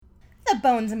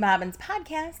Bones and Bobbins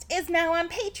podcast is now on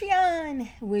Patreon.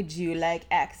 Would you like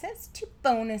access to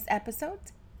bonus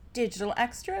episodes, digital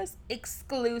extras,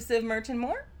 exclusive merch, and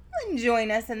more? Then join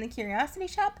us in the Curiosity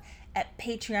Shop at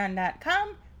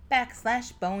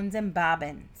patreon.com/Bones and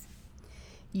Bobbins.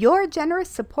 Your generous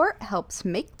support helps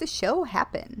make the show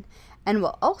happen and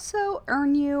will also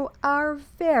earn you our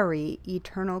very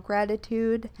eternal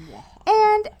gratitude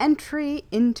and entry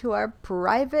into our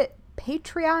private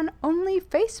Patreon-only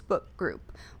Facebook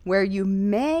group, where you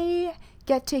may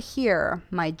get to hear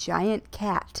my giant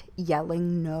cat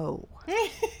yelling no.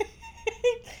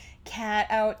 Cat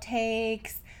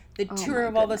outtakes, the tour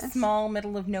of all the small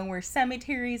middle-of-nowhere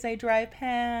cemeteries I drive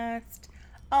past,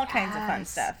 all kinds of fun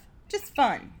stuff. Just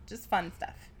fun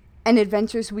stuff. And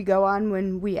adventures we go on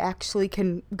when we actually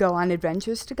can go on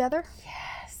adventures together?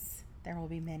 Yes, there will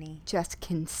be many. Just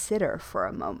consider for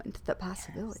a moment the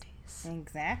possibilities. Yes,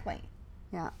 exactly.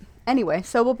 Yeah. Anyway,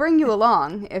 so we'll bring you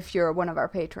along if you're one of our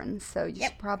patrons. So you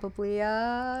should probably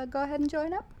go ahead and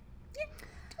join up. Yeah,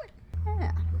 do it.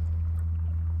 Yeah.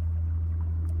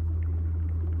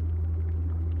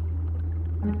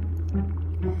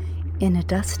 In a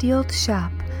dusty old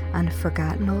shop on a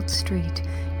forgotten old street,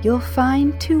 you'll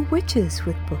find two witches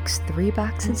with books 3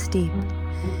 boxes deep.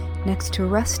 Next to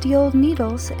rusty old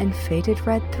needles and faded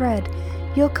red thread,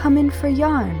 you'll come in for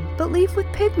yarn, but leave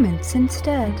with pigments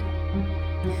instead.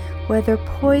 Whether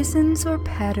poisons or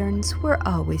patterns, we're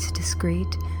always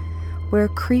discreet, where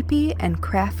creepy and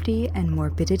crafty and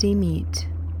morbidity meet.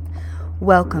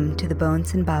 Welcome to the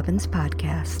Bones and Bobbins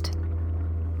podcast.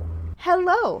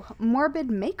 Hello,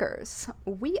 morbid makers.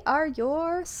 We are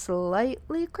your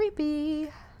slightly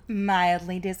creepy,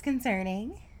 Mildly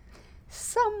disconcerting,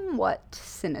 somewhat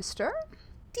sinister,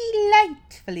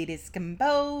 delightfully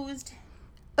discomposed,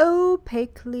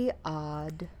 opaquely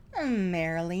odd,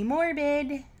 merrily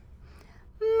morbid,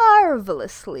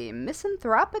 marvelously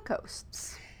misanthropic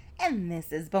hosts. and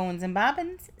this is Bones and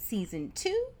Bobbins, Season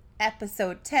 2,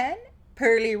 Episode 10,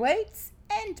 Pearly Whites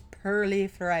and Pearly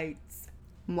Frights.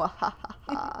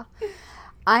 Mwahaha.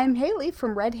 I'm Haley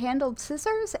from Red Handled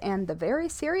Scissors and the Very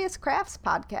Serious Crafts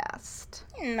podcast.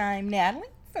 And I'm Natalie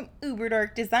from Uber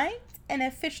Dark Designs, an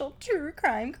official true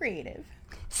crime creative.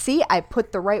 See, I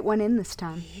put the right one in this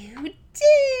time. You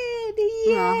did!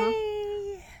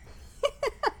 Yay!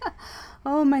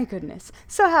 Oh my goodness.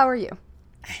 So how are you?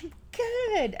 I'm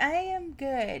good. I am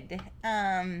good.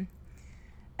 I'm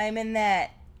in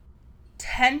that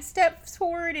 10 steps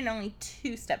forward and only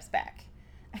 2 steps back.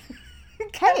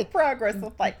 Kind of progress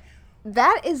with like...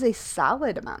 That is a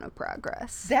solid amount of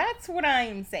progress. That's what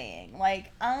I'm saying.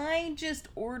 Like, I just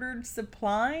ordered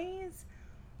supplies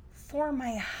for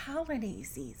my holiday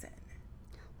season.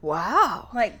 Wow.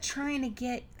 Like, trying to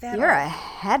get that You're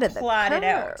ahead of the plotted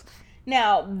curve. out.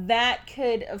 Now, that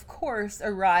could, of course,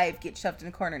 arrive, get shoved in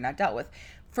a corner, not dealt with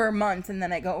for months, and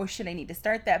then I go, oh shit, I need to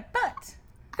start that. But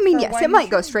I mean, yes, it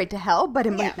might go straight to hell, but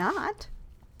it might not.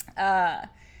 Yeah.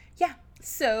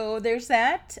 So there's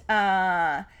that.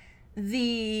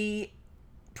 The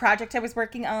project I was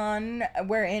working on,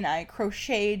 wherein I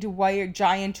crocheted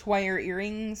giant wire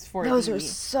earrings for those are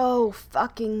so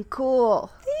fucking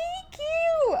cool. Thank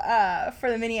you. For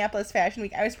the Minneapolis Fashion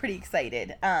Week, I was pretty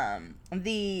excited.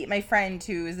 My friend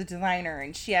who is a designer,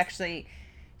 and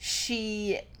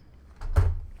she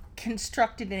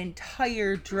constructed an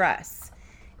entire dress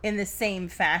in the same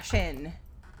fashion.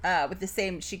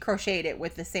 She crocheted it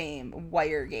with the same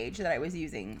wire gauge that I was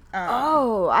using.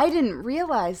 I didn't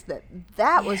realize that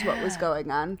was what was going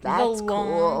on. That's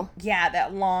cool. Yeah,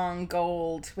 that long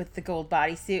gold with the gold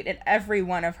bodysuit, and every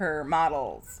one of her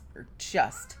models are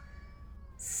just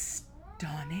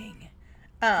stunning.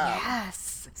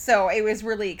 Yes. So I was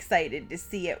really excited to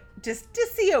see it, just to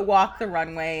see it walk the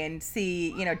runway and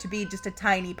see, to be just a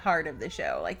tiny part of the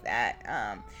show like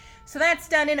that. So that's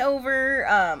done and over.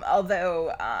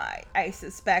 Although I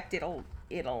suspect there'll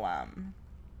be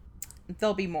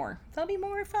more. There'll be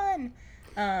more fun.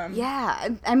 Yeah,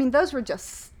 I mean they're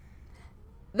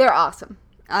awesome.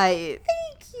 Thank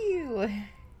you.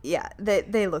 Yeah,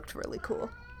 they looked really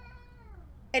cool.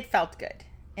 It felt good.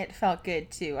 It felt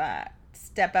good to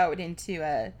step out into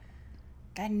a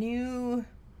new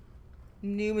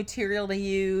material to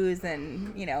use,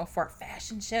 and for a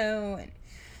fashion show, and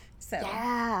so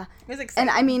yeah, it was exciting.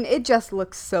 And I mean, it just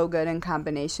looks so good in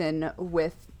combination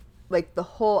with like the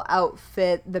whole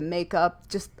outfit, the makeup,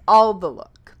 just all the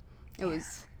look.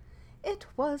 It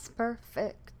was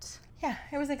perfect. Yeah,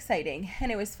 it was exciting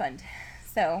and it was fun.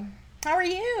 So, how are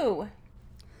you?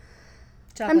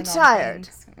 I'm tired.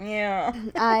 Yeah.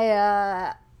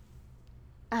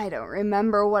 I don't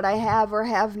remember what I have or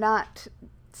have not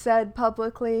said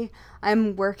publicly,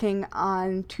 I'm working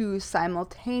on 2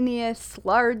 simultaneous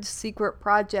large secret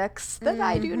projects that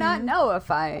I do not know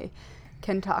if I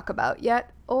can talk about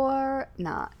yet or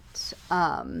not.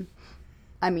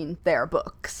 I mean, they're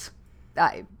books.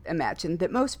 I imagine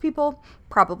that most people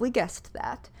probably guessed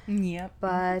that. Yep.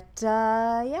 But,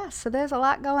 yeah, so there's a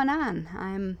lot going on.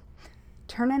 I'm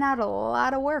turning out a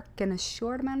lot of work in a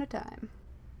short amount of time.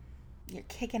 You're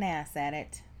kicking ass at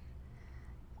it.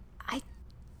 I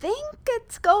think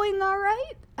it's going all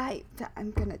right.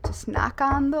 I'm going to just knock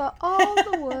on all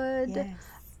the wood. Yes.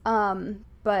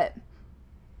 But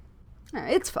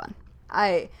it's fun.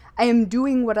 I am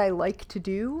doing what I like to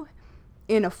do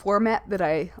in a format that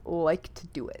I like to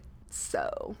do it.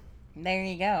 So there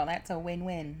you go. That's a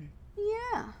win-win.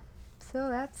 yeah.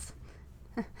 So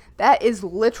that is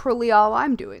literally all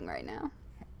I'm doing right now.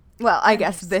 Well, I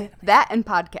guess that and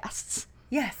podcasts.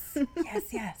 Yes.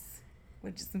 Yes.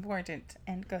 Which is important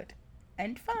and good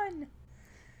and fun.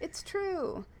 It's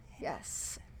true.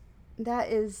 Yes. That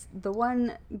is the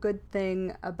one good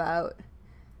thing about,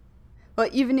 well,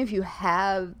 even if you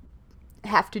have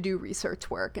to do research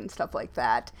work and stuff like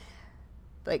that,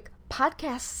 like,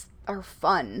 podcasts are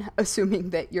fun, assuming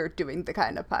that you're doing the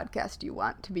kind of podcast you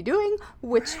want to be doing,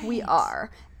 which we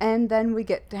are. And then we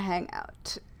get to hang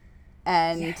out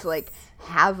and like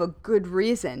have a good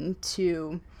reason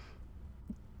to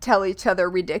tell each other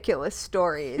ridiculous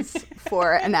stories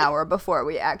for an hour before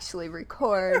we actually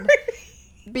record,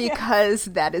 because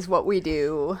that is what we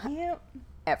do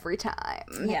every time.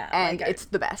 Yeah, and it's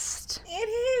the best.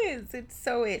 It is.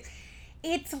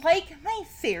 It's like my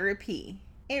therapy.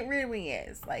 It really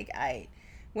is. Like,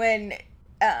 when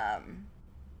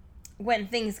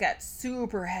things got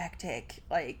super hectic,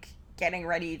 like getting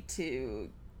ready to,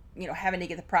 having to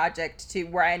get the project to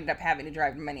where I ended up having to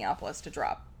drive to Minneapolis to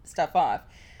drop stuff off.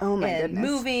 Oh my and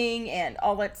goodness. Moving and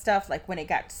all that stuff. Like, when it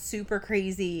got super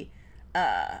crazy,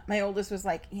 my oldest was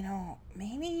like,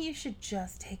 maybe you should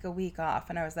just take a week off.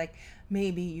 And I was like,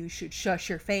 maybe you should shush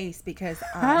your face, because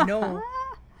I know.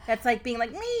 That's like being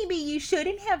like, maybe you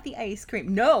shouldn't have the ice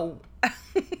cream. No.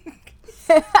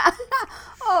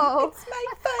 Oh, it's my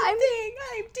fun thing.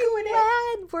 I'm doing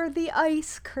it. We're the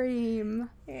ice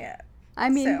cream. Yeah. I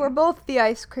mean, we're both the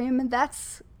ice cream, and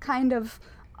that's kind of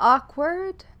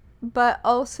awkward, but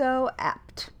also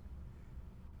apt.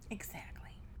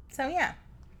 Exactly. So, yeah.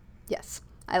 Yes,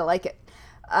 I like it.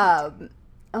 Oh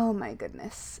my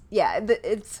goodness. Yeah,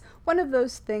 it's one of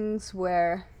those things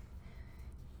where,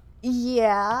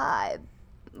 yeah,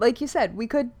 like you said,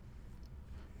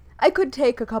 I could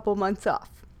take a couple months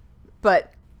off,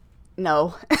 but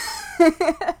no.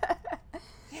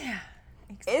 Yeah,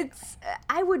 exactly.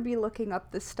 I would be looking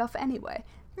up this stuff anyway.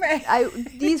 Right.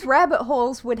 These rabbit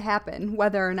holes would happen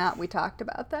whether or not we talked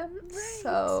about them. Right.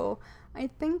 So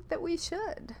I think that we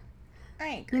should. I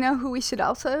agree. You know who we should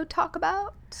also talk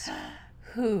about?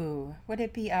 Who? Would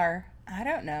it be our, I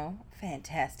don't know,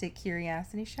 fantastic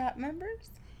Curiosity Shop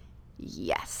members?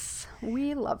 Yes,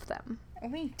 we love them.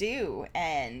 We do.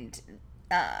 And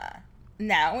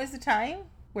now is the time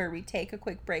where we take a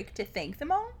quick break to thank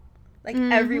them all. Like,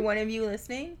 every one of you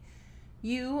listening,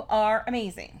 you are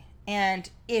amazing. And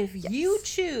if you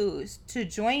choose to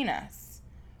join us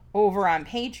over on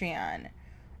Patreon,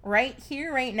 right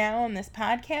here, right now on this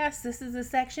podcast, this is a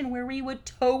section where we would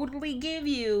totally give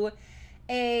you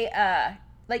a,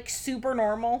 super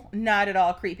normal, not at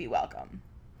all creepy welcome.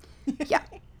 Yeah,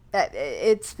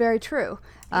 it's very true.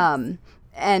 Yes.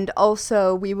 And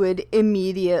also, we would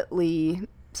immediately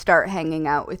start hanging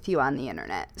out with you on the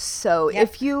internet. So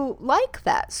if you like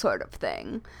that sort of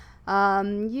thing,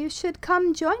 you should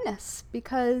come join us,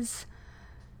 because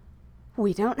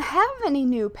we don't have any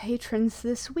new patrons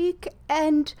this week,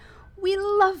 and we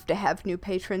love to have new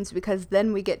patrons, because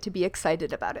then we get to be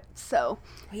excited about it. So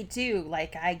we do.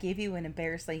 Like, I give you an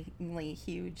embarrassingly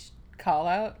huge call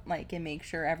out, and make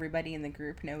sure everybody in the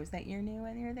group knows that you're new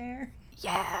and you're there.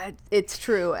 Yeah, it's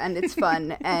true, and it's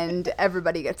fun, and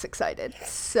everybody gets excited.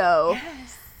 So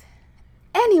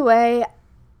anyway,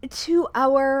 to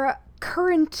our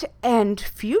current and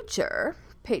future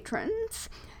patrons,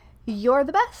 you're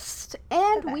the best,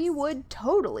 and we would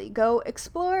totally go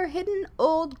explore hidden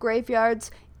old graveyards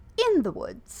in the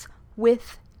woods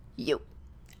with you.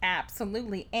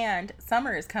 Absolutely. And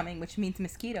summer is coming, which means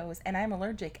mosquitoes, and I'm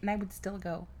allergic, and I would still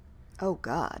go. Oh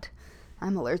God,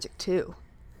 I'm allergic too.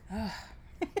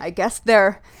 I guess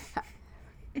we're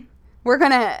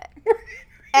gonna,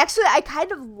 actually, I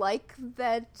kind of like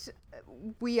that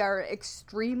we are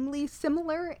extremely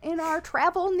similar in our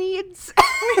travel needs.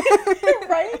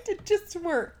 Right? It just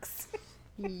works.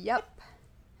 Yep.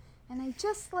 And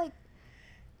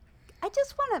I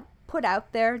just want to put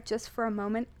out there, just for a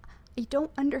moment, I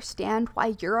don't understand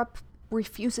why Europe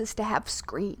refuses to have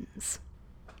screens.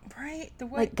 Right?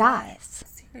 Like, guys.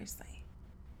 Seriously.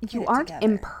 You aren't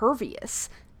impervious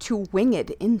to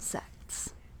winged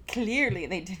insects. Clearly,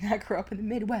 they did not grow up in the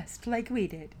Midwest like we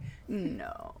did.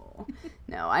 No.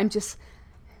 No, I'm just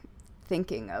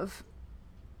thinking of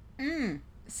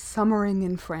summering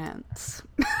in France.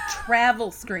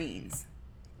 Travel screens.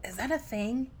 Is that a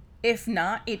thing? If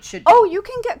not, it should be. Oh, you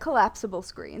can get collapsible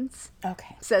screens.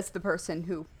 Okay. Says the person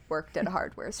who worked at a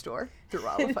hardware store through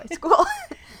all of high school.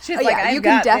 She's like, yeah, you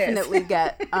can definitely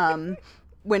get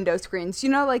window screens. You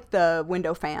know, like the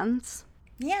window fans?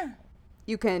 Yeah.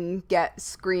 You can get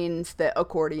screens that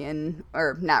accordion,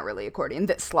 or not really accordion,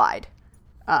 that slide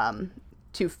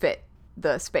to fit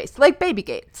the space. Like baby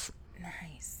gates.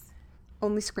 Nice.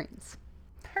 Only screens.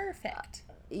 Perfect.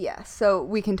 Yeah, so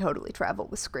we can totally travel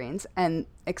with screens, and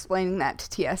explaining that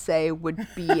to TSA would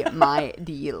be my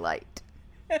delight.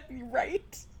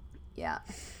 Right? Yeah.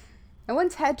 I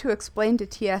once had to explain to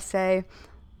TSA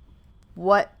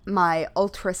what my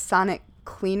ultrasonic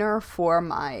cleaner for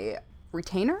my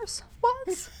retainers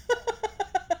was.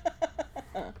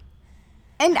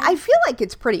 And I feel like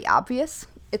it's pretty obvious.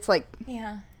 It's like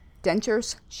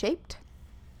dentures shaped.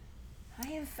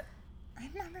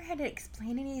 I've never had to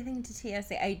explain anything to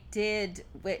TSA. I did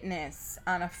witness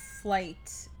on a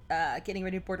flight, getting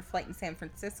ready to board a flight in San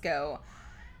Francisco,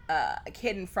 a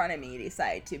kid in front of me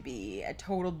decided to be a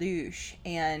total douche,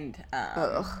 and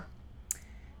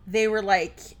they were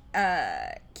like,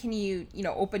 can you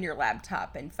open your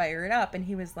laptop and fire it up? And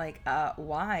he was like,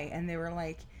 why? And they were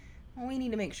like, well, we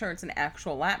need to make sure it's an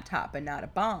actual laptop and not a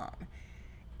bomb.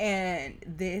 And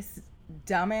this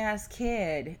dumbass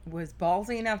kid was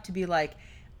ballsy enough to be like,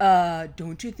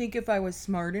 don't you think if I was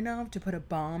smart enough to put a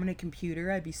bomb in a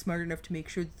computer, I'd be smart enough to make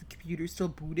sure that the computer's still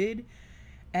booted?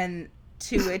 And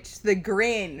to which the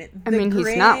grin.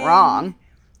 He's not wrong.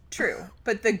 True.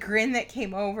 But the grin that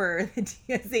came over the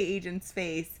TSA agent's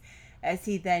face as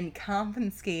he then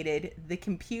confiscated the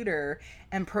computer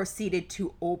and proceeded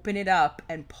to open it up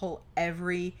and pull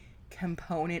every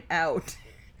component out.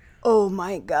 Oh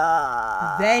my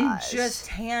god. Then just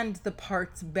hand the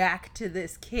parts back to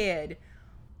this kid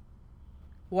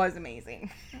was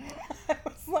amazing. I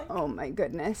was like, oh my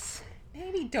goodness.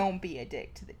 Maybe don't be a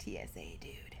dick to the TSA,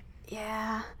 dude.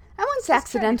 Yeah. I once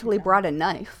accidentally brought a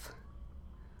knife.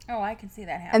 Oh, I can see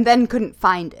that happening. And then couldn't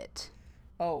find it.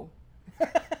 Oh.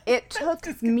 It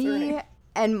took me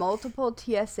and multiple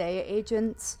TSA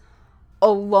agents a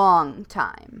long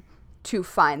time to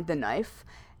find the knife.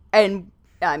 And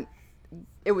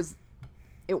it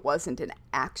wasn't an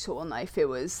actual knife. It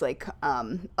was like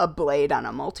a blade on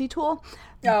a multi-tool.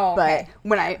 Oh, okay. But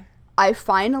when I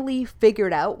finally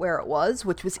figured out where it was,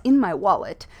 which was in my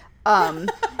wallet,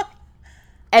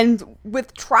 and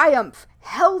with triumph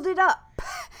held it up.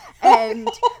 And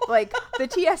like the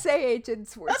TSA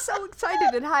agents were so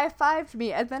excited and high-fived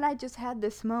me. And then I just had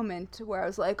this moment where I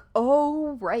was like,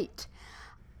 oh, right.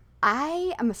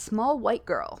 I am a small white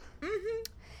girl. Mm-hmm.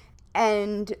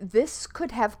 And this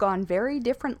could have gone very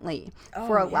differently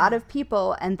for a lot of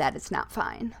people, and that is not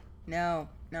fine. No,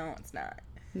 it's not.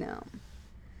 No.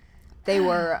 They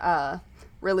were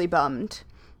really bummed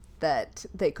that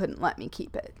they couldn't let me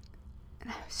keep it. And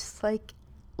I was just like,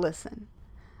 listen,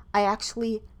 I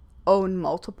actually own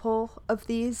multiple of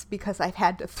these because I've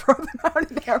had to throw them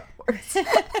out in airports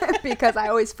because I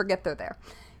always forget they're there.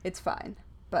 It's fine.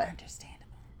 But understandable.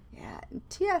 Yeah,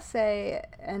 TSA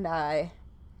and I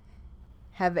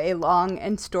have a long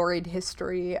and storied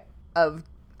history of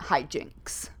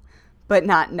hijinks, but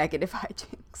not negative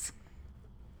hijinks.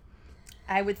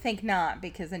 I would think not,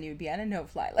 because then you'd be on a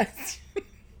no-fly list.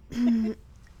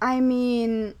 I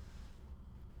mean,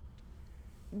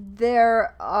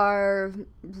 there are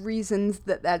reasons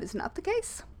that is not the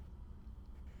case,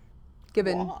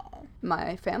 given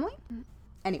my family.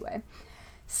 Anyway,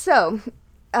 so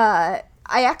I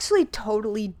actually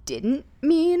totally didn't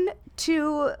mean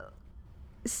to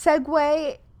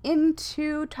segue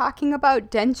into talking about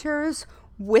dentures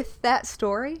with that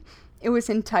story. It was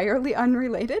entirely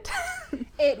unrelated.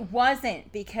 It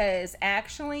wasn't, because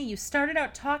actually you started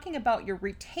out talking about your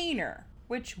retainer,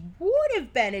 which would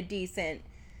have been a decent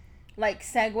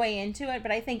segue into it,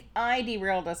 but I think I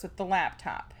derailed us with the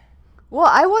laptop. Well,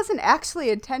 I wasn't actually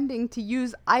intending to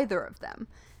use either of them.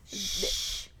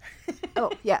 Shh.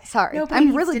 Oh, yeah, sorry. Nobody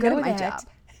I'm really good at my that.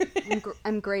 job.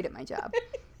 I'm great at my job.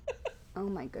 Oh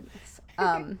my goodness.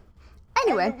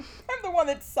 Anyway. I'm the one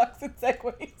that sucks at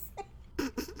segues.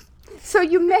 So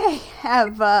you may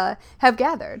have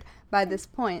gathered by this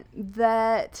point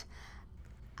that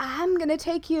I'm going to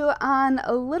take you on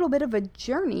a little bit of a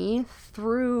journey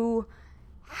through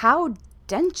how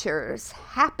dentures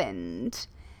happened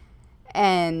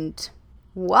and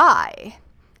why.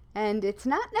 And it's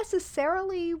not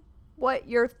necessarily what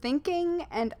you're thinking,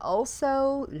 and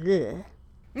also,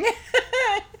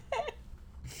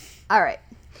 all right.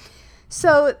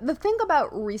 So the thing about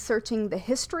researching the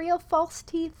history of false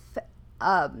teeth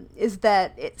is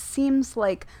that it seems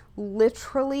like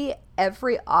literally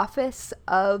every office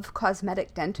of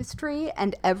cosmetic dentistry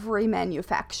and every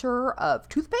manufacturer of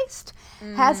toothpaste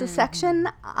has a section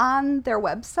on their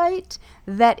website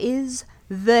that is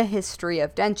the history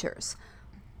of dentures.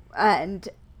 And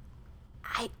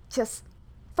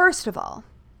first of all,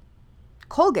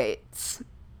 Colgate's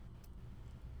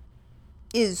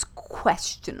is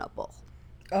questionable.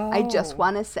 Oh. I just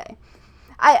want to say.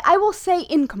 I will say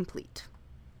incomplete.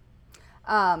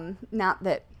 Not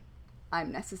that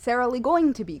I'm necessarily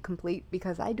going to be complete,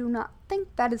 because I do not think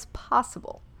that is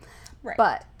possible. Right.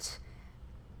 But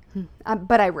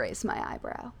I raise my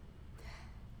eyebrow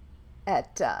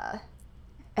at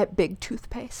Big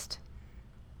Toothpaste.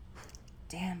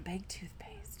 Damn, Big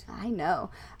Toothpaste. I know.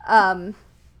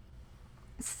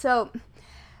 So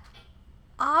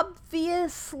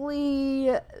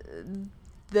obviously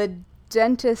the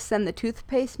dentists and the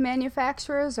toothpaste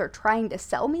manufacturers are trying to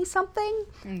sell me something.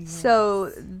 Yes.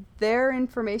 So their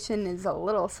information is a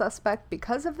little suspect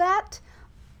because of that.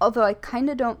 Although I kind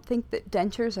of don't think that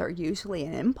dentures are usually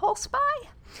an impulse buy.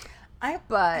 I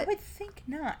would think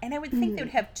not. And I would think they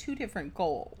would have two different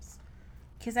goals.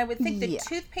 Because I would think the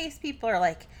toothpaste people are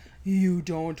like, you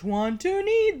don't want to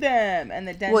need them.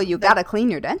 And well, you got to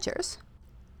clean your dentures.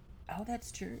 Oh,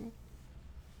 that's true.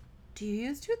 Do you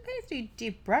use toothpaste? Do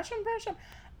you brush them?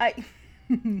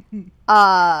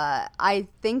 I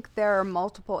think there are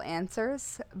multiple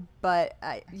answers, but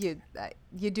you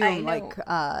do them like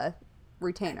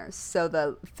retainers, so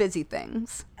the fizzy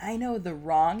things. I know the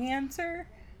wrong answer.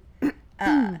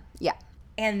 Yeah.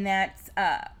 And that's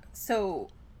so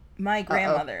my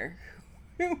grandmother,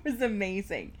 who was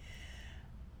amazing,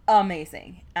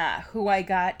 who I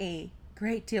got a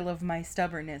great deal of my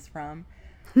stubbornness from,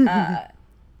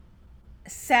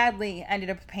 sadly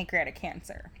ended up with pancreatic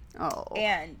cancer. Oh,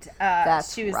 and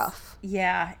that's she was rough.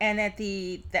 Yeah, and at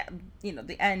the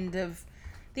end of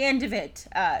it,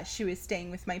 she was staying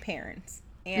with my parents,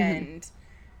 and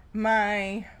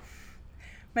my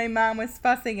mom was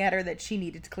fussing at her that she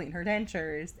needed to clean her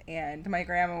dentures, and my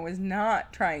grandma was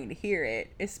not trying to hear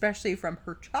it, especially from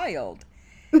her child.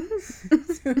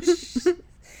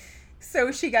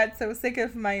 So she got so sick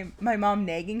of my mom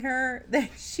nagging her that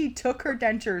she took her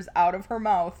dentures out of her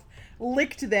mouth,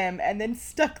 licked them, and then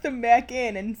stuck them back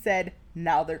in and said,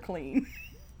 now they're clean.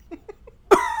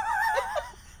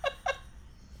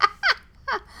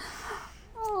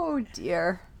 Oh,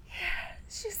 dear. Yeah,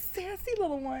 she's a sassy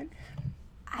little one.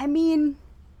 I mean,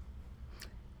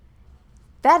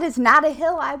 that is not a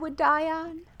hill I would die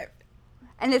on.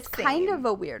 And it's kind of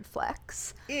a weird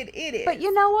flex. It is. But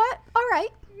you know what? All right.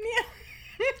 Yeah.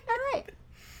 All right.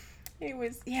 It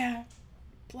was, yeah.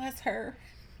 Bless her.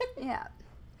 Yeah.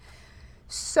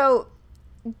 So,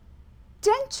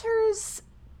 dentures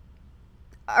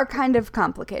are kind of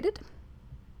complicated.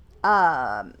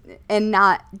 And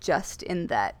not just in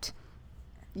that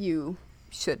you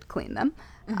should clean them.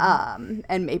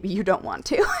 And maybe you don't want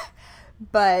to.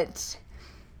 But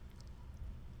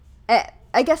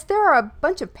I guess there are a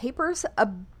bunch of papers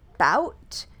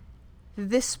about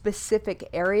this specific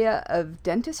area of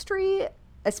dentistry,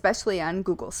 especially on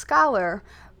Google Scholar,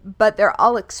 but they're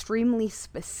all extremely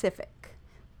specific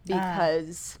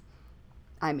because,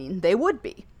 I mean, they would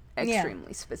be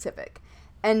extremely specific.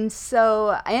 And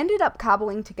so I ended up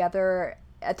cobbling together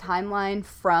a timeline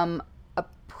from a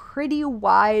pretty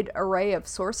wide array of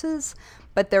sources,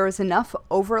 but there was enough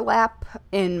overlap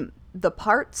in the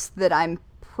parts that I'm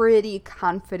pretty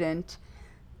confident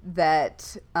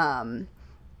that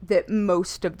that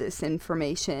most of this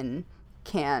information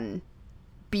can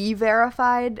be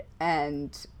verified.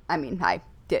 And I mean, I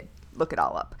did look it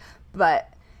all up,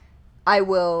 but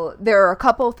there are a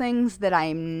couple things that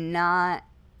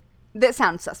that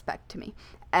sound suspect to me,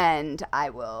 and I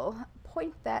will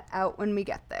point that out when we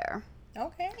get there.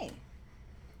 Okay.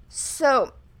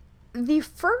 So, the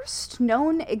first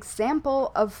known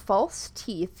example of false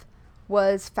teeth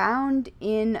was found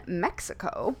in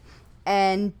Mexico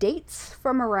and dates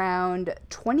from around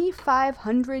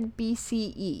 2500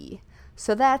 BCE.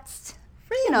 So that's,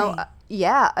 really?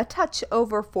 A touch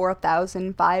over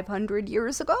 4,500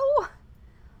 years ago.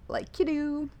 Like you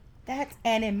do.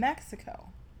 And in Mexico.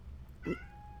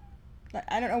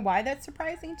 I don't know why that's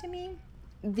surprising to me.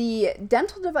 the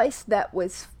dental device that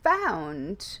was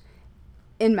found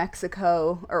in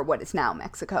Mexico, or what is now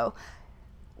Mexico,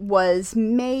 was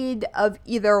made of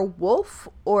either wolf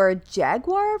or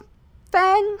jaguar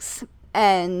fangs,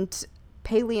 and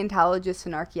paleontologists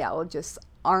and archaeologists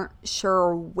aren't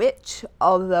sure which,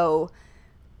 although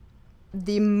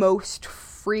the most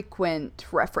frequent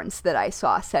reference that I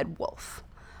saw said wolf.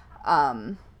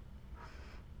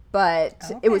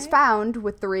 But it was found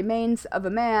with the remains of a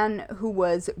man who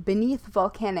was beneath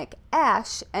volcanic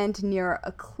ash and near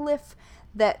a cliff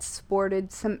that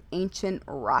sported some ancient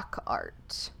rock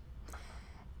art.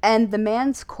 And the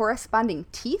man's corresponding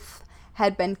teeth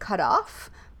had been cut off,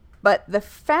 but the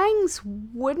fangs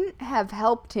wouldn't have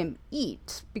helped him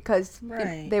eat because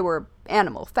they were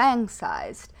animal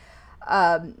fang-sized.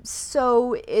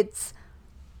 So it's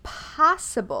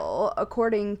possible,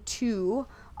 according to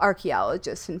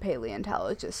archaeologists and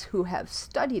paleontologists who have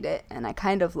studied it, and I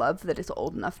kind of love that it's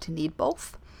old enough to need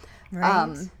both,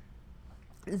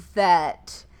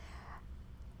 that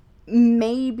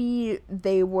maybe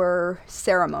they were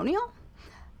ceremonial,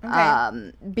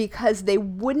 because they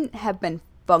wouldn't have been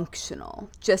functional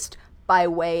just by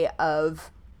way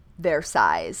of their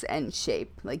size and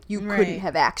shape. Like, you couldn't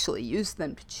have actually used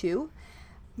them to chew.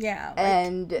 Yeah, like,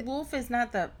 and wolf is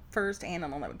not the first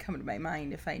animal that would come to my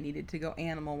mind if I needed to go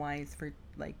animal-wise for,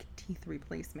 like, teeth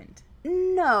replacement.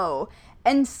 No.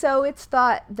 And so it's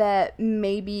thought that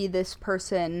maybe this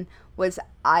person was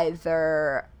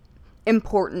either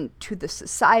important to the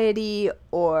society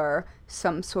or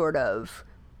some sort of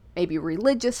maybe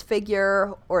religious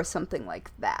figure or something like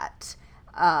that.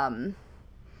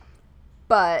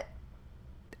 But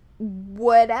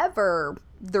whatever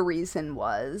the reason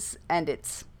was, and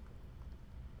it's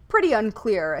pretty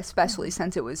unclear, especially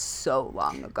since it was so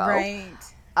long ago. Right.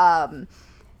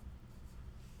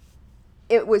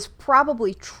 It was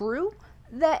probably true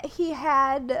that he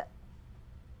had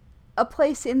a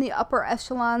place in the upper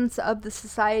echelons of the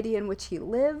society in which he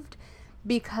lived,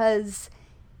 because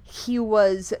he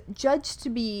was judged to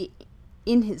be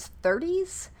in his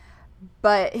 30s,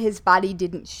 but his body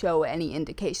didn't show any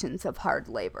indications of hard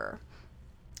labor.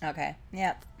 Okay,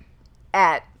 yep.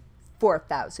 At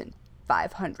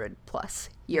 4,500 plus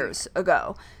years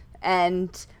ago.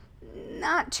 And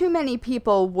not too many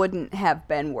people wouldn't have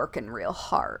been working real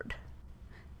hard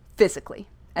physically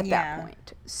at that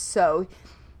point. So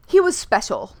he was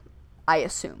special, I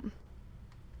assume.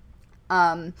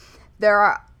 There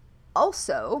are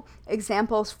also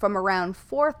examples from around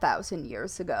 4,000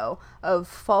 years ago of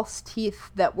false teeth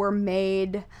that were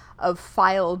made of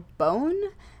filed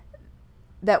bone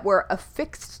that were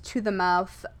affixed to the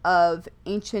mouth of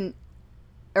an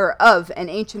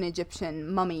ancient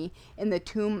Egyptian mummy in the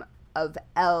tomb of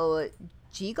El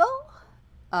Gigel,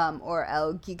 or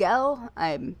El Gigel.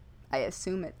 I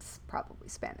assume it's probably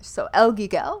Spanish. So El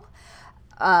Gigel,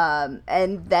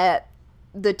 and that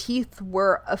the teeth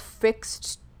were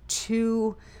affixed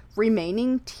to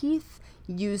remaining teeth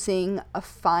using a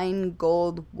fine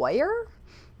gold wire.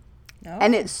 Oh.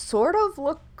 And it sort of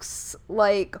looks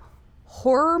like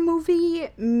horror movie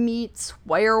meets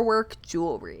wirework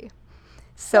jewelry.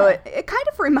 So it kind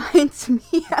of reminds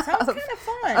me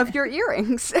of your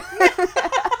earrings.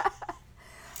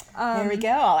 There we go.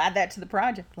 I'll add that to the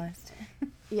project list.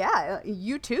 Yeah,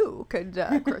 you too could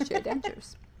crochet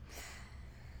dentures.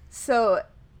 So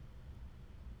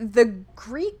the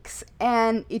Greeks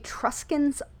and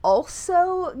Etruscans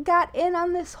also got in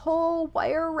on this whole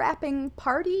wire wrapping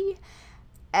party.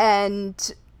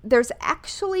 And there's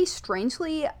actually,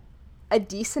 strangely, a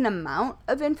decent amount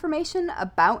of information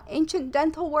about ancient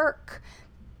dental work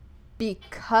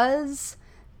because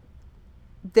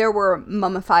there were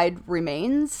mummified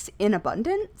remains in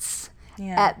abundance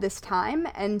at this time.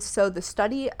 And so the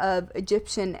study of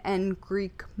Egyptian and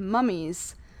Greek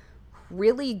mummies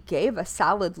really gave a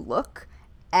solid look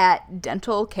at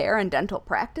dental care and dental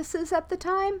practices at the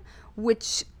time,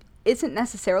 which isn't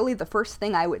necessarily the first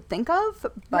thing I would think of,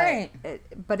 but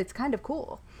but it's kind of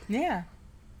cool. Yeah.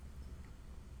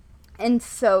 And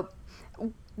so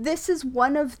this is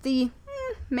one of the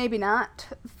maybe not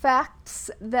facts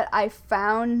that I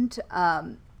found,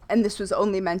 and this was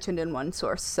only mentioned in one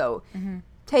source, so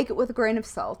take it with a grain of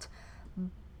salt.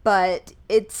 But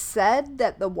it's said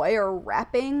that the wire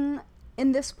wrapping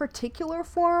in this particular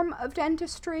form of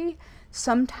dentistry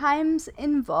sometimes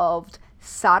involved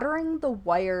soldering the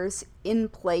wires in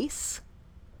place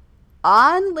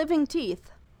on living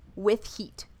teeth with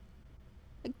heat.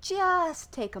 Like,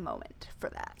 just take a moment for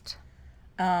that.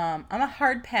 I'm a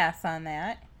hard pass on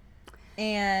that.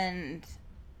 And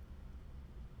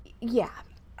yeah,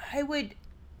 I would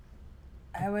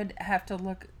have to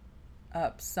look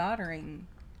up soldering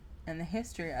and the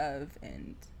history of,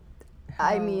 and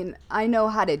I mean, I know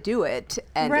how to do it,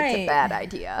 and it's a bad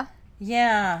idea.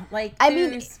 Yeah, like, I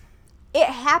mean, it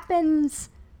happens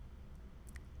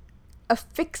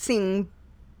affixing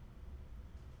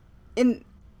in...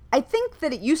 I think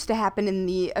that it used to happen in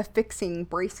the affixing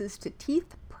braces to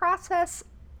teeth process,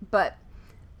 but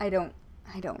I don't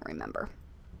remember.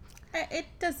 It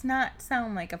does not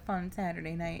sound like a fun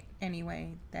Saturday night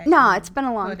anyway. No, it's been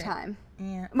a long time.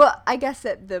 Yeah. Well, I guess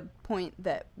at the point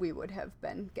that we would have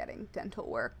been getting dental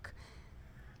work,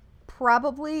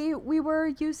 probably we were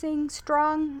using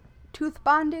strong tooth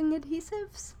bonding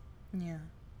adhesives. Yeah.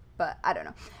 But I don't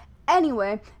know.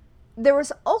 Anyway, there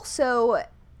was also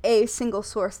a single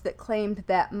source that claimed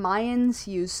that Mayans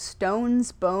used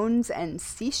stones, bones, and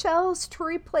seashells to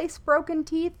replace broken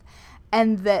teeth,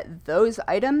 and that those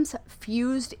items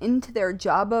fused into their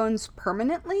jawbones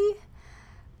permanently.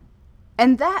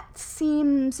 And that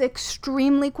seems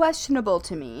extremely questionable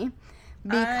to me,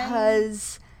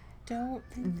 because don't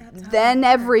think that's then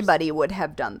everybody would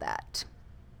have done that.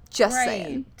 Just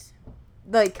saying.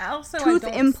 Like, also, tooth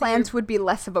implants would be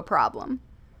less of a problem.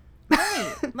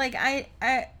 Right. Like,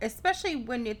 I especially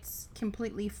when it's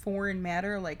completely foreign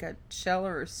matter, like a shell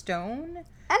or a stone. And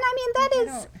I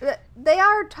mean, they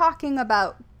are talking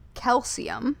about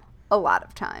calcium a lot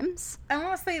of times.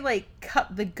 Unless they, like,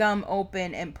 cut the gum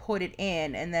open and put it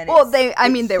in, and then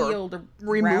they were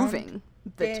removing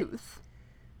the tooth.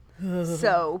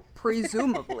 So,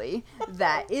 presumably,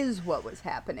 that is what was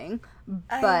happening.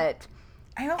 But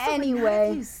I also anyway, would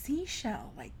not use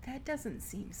seashell. Like, that doesn't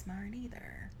seem smart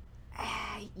either.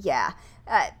 Yeah.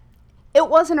 It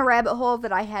wasn't a rabbit hole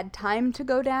that I had time to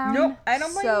go down. Nope, I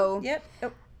don't blame you. Yep.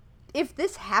 Nope. If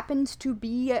this happens to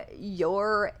be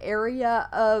your area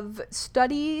of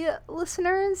study,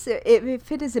 listeners,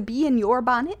 if it is a bee in your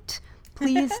bonnet,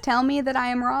 please tell me that I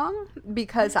am wrong,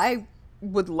 because I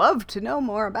would love to know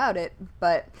more about it.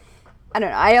 But I don't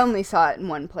know. I only saw it in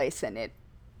one place, and it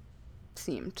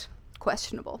seemed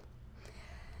questionable.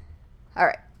 All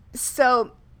right.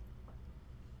 So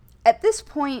at this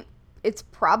point, it's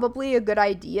probably a good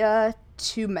idea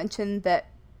to mention that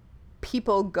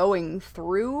people going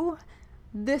through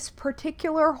this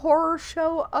particular horror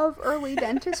show of early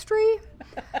dentistry,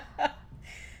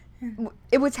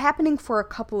 it was happening for a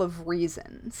couple of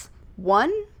reasons.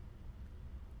 One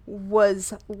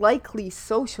was likely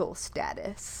social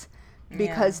status,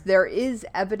 because there is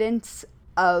evidence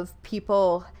of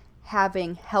people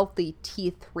having healthy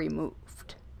teeth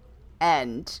removed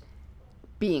and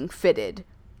being fitted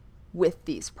with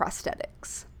these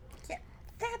prosthetics. Yeah,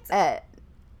 that's...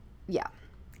 yeah.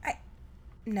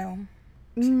 No.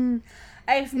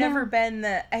 I've never been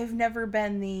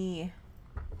the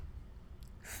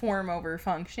form over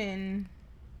function.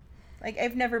 Like,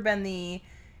 I've never been the...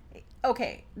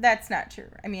 Okay, that's not true.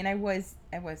 I mean, I was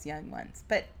young once,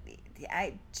 but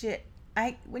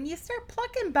when you start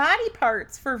plucking body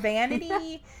parts for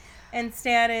vanity and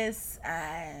status,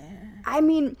 I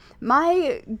mean,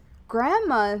 my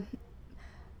grandma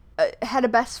had a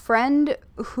best friend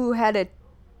who had a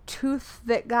tooth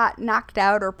that got knocked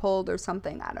out or pulled or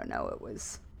something. I don't know. It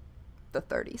was the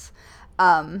 30s.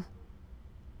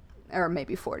 Or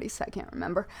maybe 40s. I can't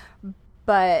remember.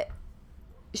 But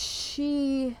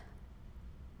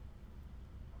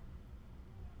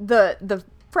the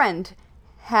friend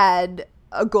had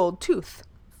a gold tooth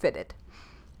fitted.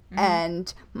 Mm.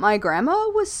 And my grandma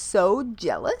was so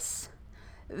jealous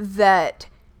that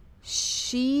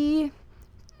she,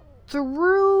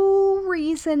 through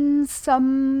reasons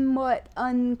somewhat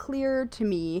unclear to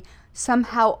me,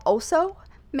 somehow also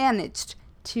managed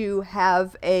to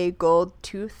have a gold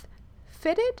tooth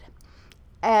fitted,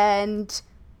 and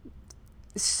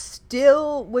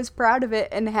still was proud of it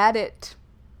and had it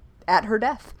at her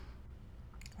death.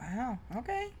 Wow,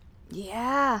 okay.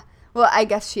 Yeah. Well, I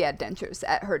guess she had dentures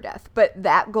at her death, but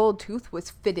that gold tooth was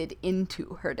fitted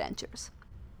into her dentures.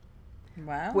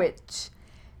 Wow. Which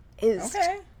is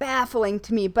baffling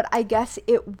to me, but I guess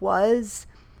it was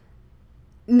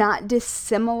not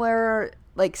dissimilar,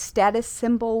 like, status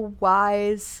symbol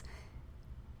wise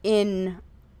in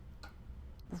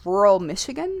rural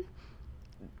Michigan.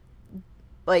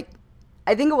 Like,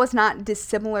 I think it was not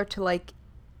dissimilar to, like,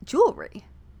 jewelry.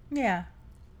 Yeah.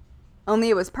 Only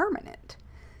it was permanent.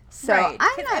 So right.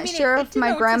 I'm not sure if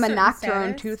my grandma knocked her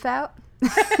own tooth out.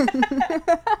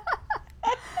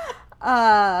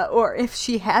 Or if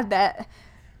she had that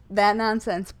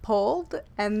nonsense pulled,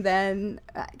 and then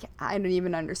I don't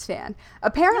even understand.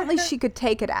 Apparently she could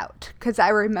take it out, because I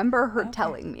remember her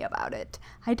telling me about it.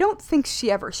 I don't think she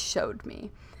ever showed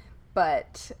me,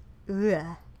 but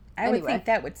ugh. I would think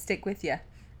that would stick with you.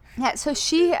 Yeah, so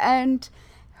she and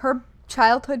her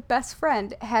childhood best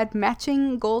friend had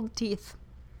matching gold teeth.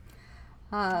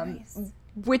 Nice.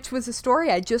 Which was a story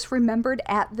I just remembered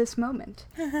at this moment.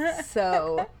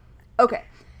 So, okay.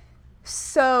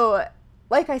 So,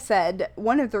 like I said,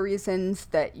 one of the reasons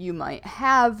that you might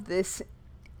have this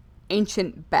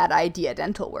ancient bad idea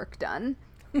dental work done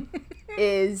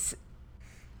is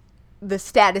the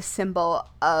status symbol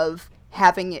of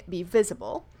having it be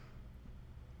visible.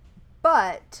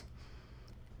 But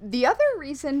the other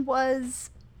reason was,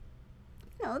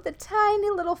 the tiny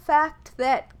little fact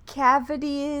that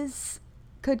cavities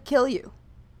could kill you.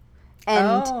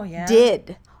 And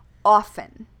did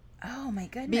often. Oh, my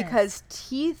goodness. Because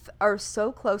teeth are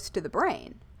so close to the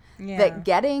brain that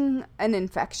getting an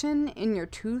infection in your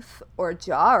tooth or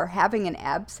jaw or having an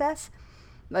abscess,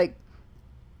 like,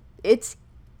 it's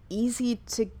easy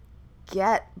to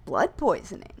get blood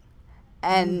poisoning.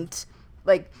 And,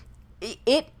 like,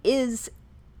 it is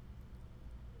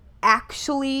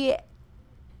actually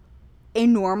a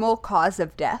normal cause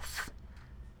of death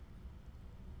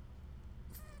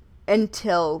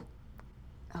until,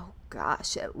 oh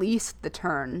gosh, at least the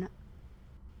turn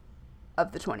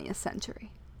of the 20th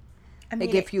century. I mean,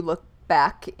 like, if you look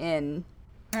back in...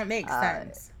 That makes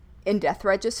sense. In death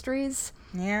registries,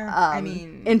 I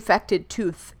mean... infected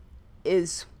tooth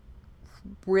is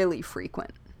really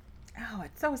frequent. Oh,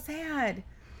 it's so sad.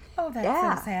 Oh,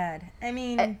 that's so sad. I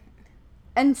mean...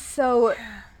 And so,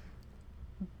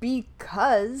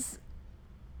 because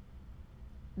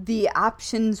the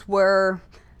options were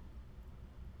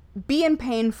be in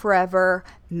pain forever,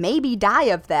 maybe die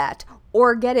of that,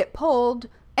 or get it pulled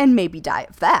and maybe die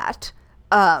of that.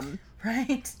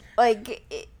 Right.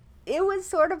 Like, it was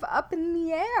sort of up in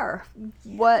the air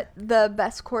what the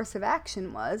best course of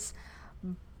action was.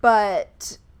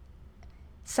 But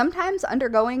sometimes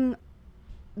undergoing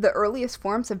the earliest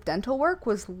forms of dental work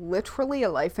was literally a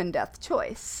life and death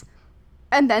choice.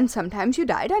 And then sometimes you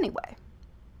died anyway.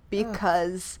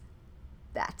 Because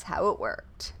that's how it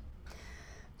worked.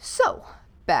 So,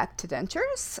 back to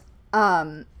dentures.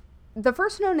 The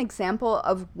first known example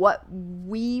of what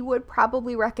we would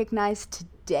probably recognize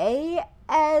today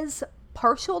as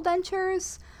partial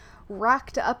dentures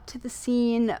rocked up to the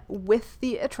scene with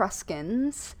the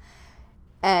Etruscans.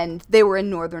 And they were in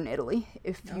northern Italy,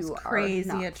 if Those you crazy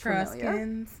are not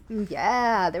Etruscans. familiar.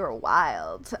 Yeah, they were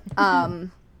wild.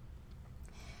 And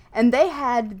they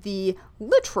had the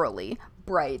literally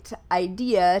bright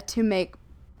idea to make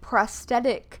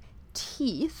prosthetic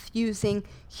teeth using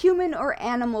human or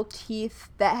animal teeth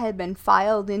that had been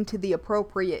filed into the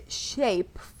appropriate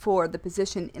shape for the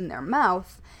position in their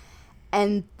mouth.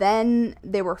 And then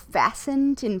they were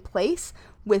fastened in place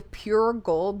with pure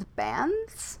gold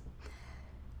bands.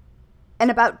 And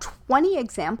about 20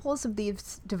 examples of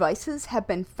these devices have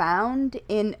been found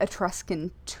in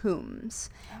Etruscan tombs.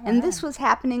 Oh, wow. And this was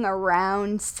happening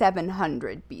around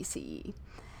 700 BCE.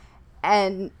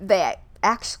 And they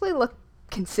actually look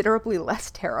considerably less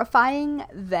terrifying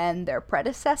than their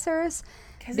predecessors.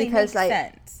 Because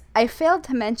I failed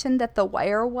to mention that the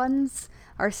wire ones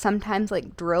are sometimes,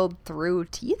 like, drilled through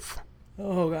teeth.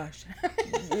 Oh, gosh.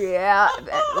 Yeah,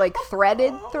 like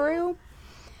threaded through.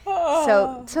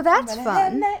 So that's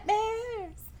fun.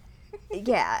 Nightmares.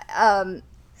 Yeah.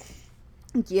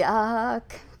 Yuck.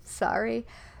 Sorry.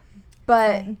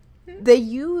 But they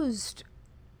used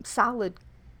solid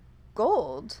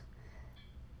gold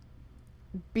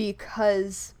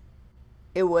because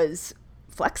it was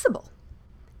flexible.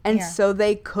 And so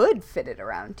they could fit it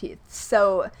around teeth.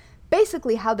 So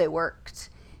basically how they worked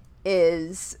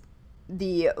is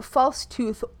the false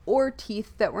tooth or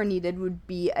teeth that were needed would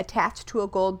be attached to a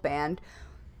gold band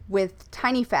with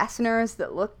tiny fasteners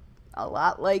that look a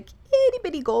lot like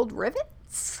itty-bitty gold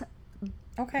rivets.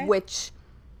 Okay. Which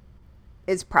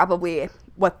is probably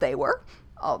what they were,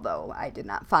 although I did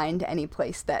not find any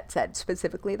place that said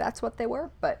specifically that's what they were,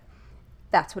 but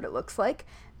that's what it looks like.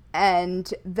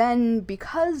 And then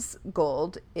because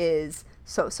gold is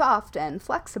so soft and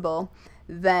flexible,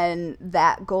 then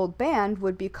that gold band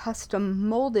would be custom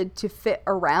molded to fit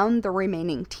around the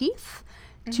remaining teeth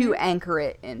to anchor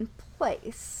it in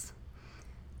place.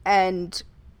 And,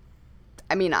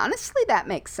 I mean, honestly, that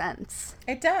makes sense.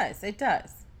 It does. It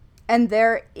does. And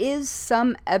there is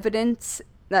some evidence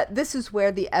that this is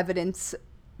where the evidence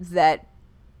that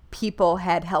people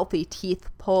had healthy teeth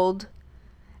pulled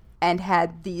and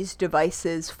had these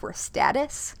devices for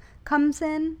status comes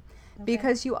in. Okay.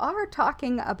 Because you are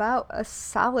talking about a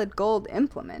solid gold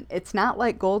implement. It's not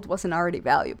like gold wasn't already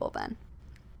valuable then.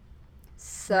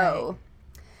 So,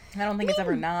 right. I don't think it's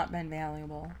ever not been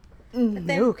valuable. But then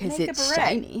No, because make a it's beret.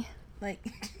 shiny. Like, I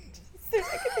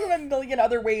can think of a million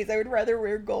other ways I would rather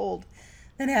wear gold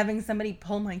than having somebody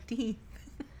pull my teeth.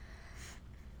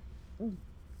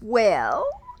 Well,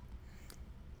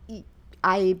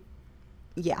 I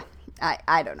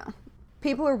don't know.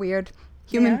 People are weird.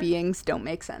 Human beings don't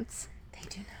make sense. They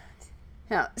do not.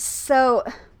 No, so,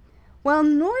 well,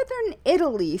 northern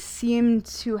Italy seemed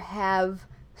to have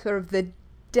sort of the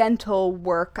dental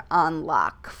work on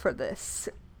lock for this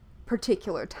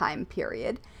particular time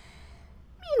period.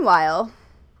 Meanwhile,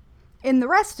 in the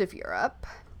rest of Europe,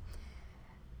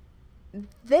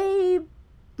 they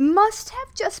must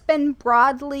have just been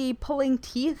broadly pulling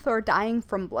teeth or dying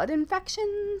from blood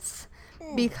infections,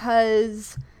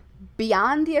 because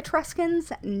beyond the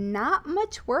Etruscans, not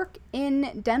much work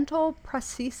in dental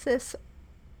prosthesis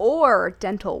or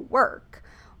dental work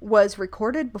was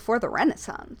recorded before the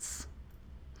Renaissance,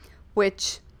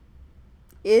 which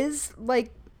is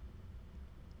like,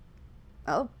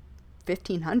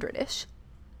 1500-ish.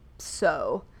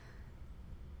 So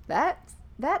that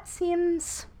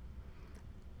seems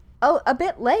a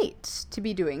bit late to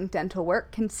be doing dental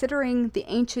work, considering the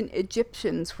ancient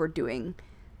Egyptians were doing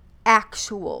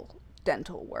actual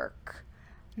dental work.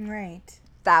 Right.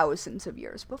 Thousands of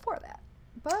years before that.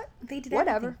 But They did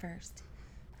whatever. everything first.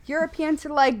 Europeans are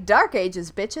like, Dark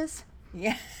Ages, bitches.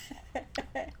 Yeah.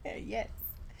 Yes.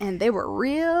 And they were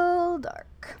real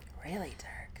dark. Really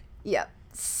dark. Yep.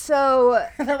 So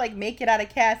They're like, make it out of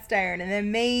cast iron, and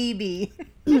then maybe.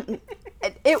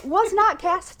 it was not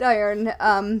cast iron,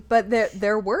 but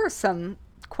there were some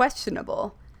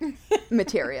questionable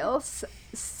materials.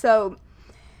 So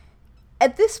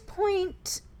at this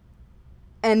point,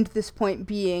 and this point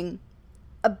being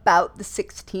about the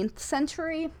 16th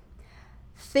century,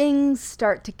 things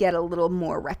start to get a little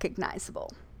more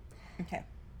recognizable. Okay.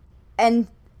 And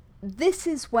this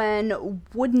is when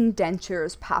wooden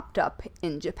dentures popped up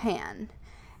in Japan.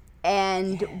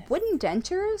 And wooden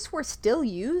dentures were still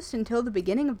used until the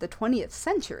beginning of the 20th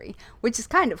century, which is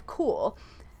kind of cool.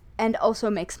 And also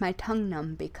makes my tongue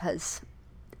numb because...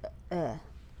 Yeah.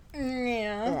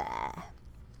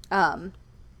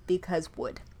 Because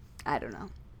wood. I don't know.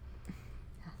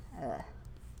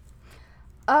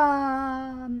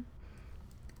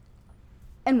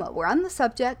 And while we're on the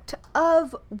subject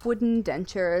of wooden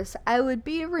dentures, I would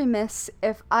be remiss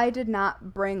if I did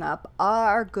not bring up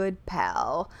our good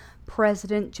pal,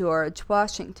 President George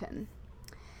Washington.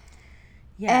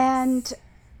 Yes. And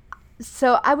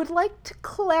so I would like to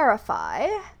clarify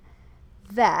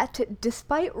that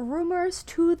despite rumors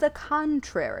to the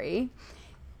contrary,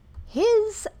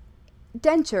 his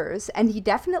dentures, and he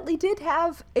definitely did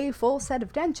have a full set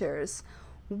of dentures,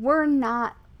 were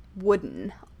not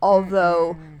wooden.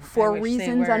 Although, for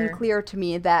reasons unclear to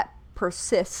me that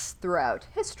persists throughout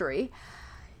history,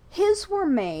 his were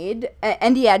made,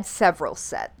 and he had several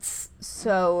sets.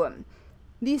 So,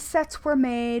 these sets were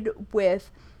made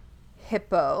with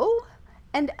hippo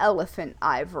and elephant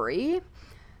ivory,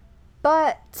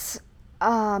 but,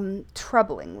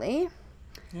 troublingly,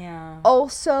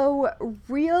 also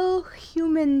real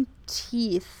human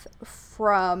teeth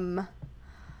from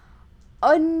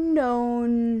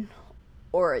unknown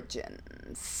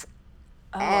origins.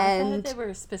 And I thought they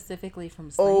were specifically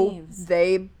from slaves.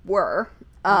 They were.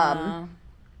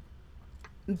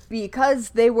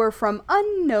 Because they were from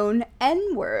unknown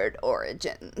N-word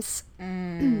origins.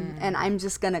 And I'm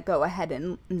just going to go ahead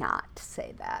and not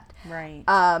say that. Right.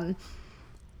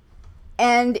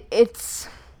 And it's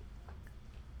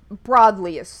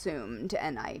broadly assumed,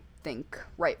 and I think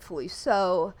rightfully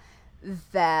so,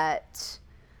 that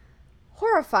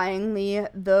horrifyingly,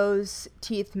 those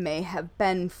teeth may have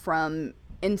been from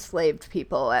enslaved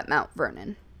people at Mount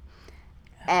Vernon.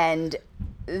 And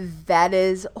that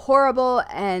is horrible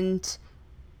and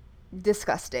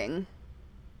disgusting.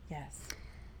 Yes.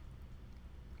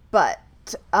 But,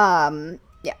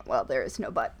 yeah, well, there is no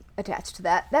but attached to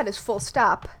that. That is full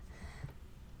stop.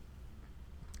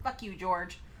 Fuck you,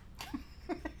 George.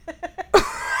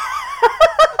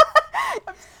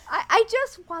 I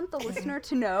just want the listener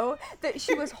to know that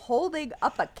she was holding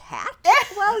up a cat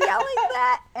while yelling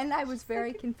that, and I was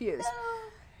very confused.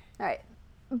 All right.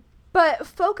 But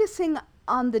focusing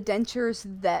on the dentures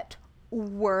that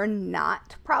were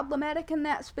not problematic in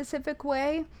that specific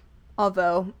way,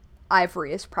 although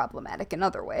ivory is problematic in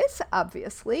other ways,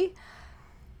 obviously,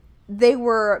 they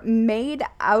were made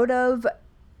out of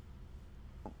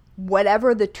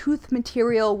whatever the tooth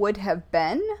material would have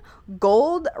been,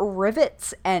 gold,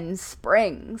 rivets, and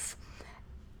springs.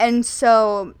 And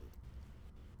so,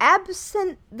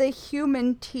 absent the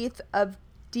human teeth of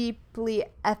deeply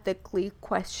ethically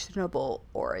questionable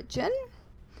origin,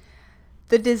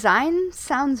 The design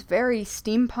sounds very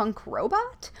steampunk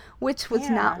robot, which was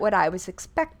not what I was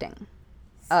expecting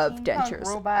of dentures.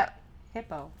 Robot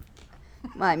hippo.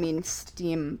 I mean,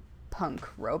 steampunk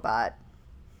robot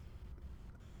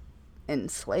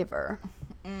enslaver.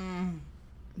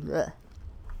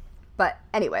 But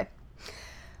anyway,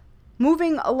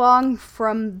 moving along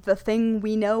from the thing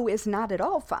we know is not at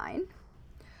all fine.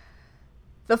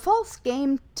 The false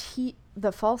game teeth.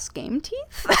 The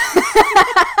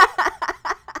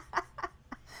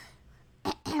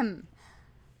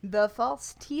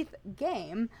false teeth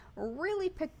game really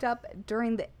picked up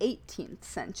during the 18th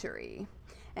century.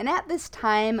 And at this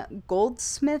time,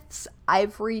 goldsmiths,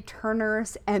 ivory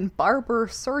turners, and barber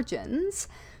surgeons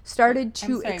started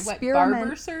to experiment. What,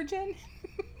 barber surgeon?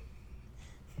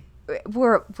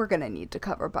 We're going to need to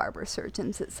cover barber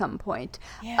surgeons at some point.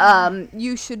 Yeah.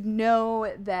 You should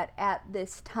know that at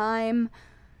this time,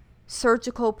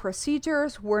 surgical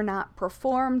procedures were not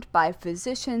performed by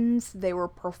physicians. They were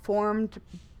performed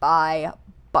by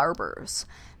barbers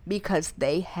because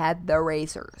they had the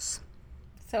razors.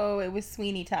 So it was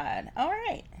Sweeney Todd. All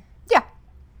right. Yeah.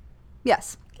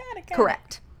 Yes. Got it.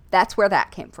 Correct. That's where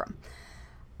that came from.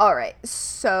 All right.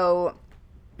 So,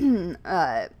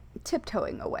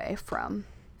 tiptoeing away from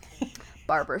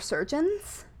barber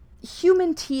surgeons,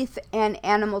 human teeth and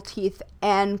animal teeth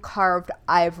and carved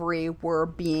ivory were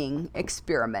being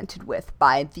experimented with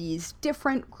by these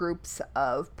different groups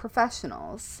of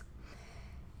professionals.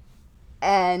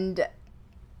 And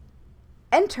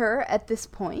enter, at this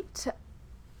point,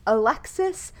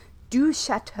 Alexis du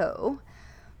Château,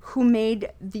 who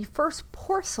made the first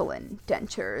porcelain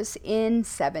dentures in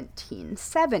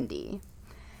 1770.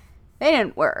 They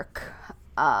didn't work,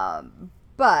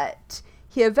 but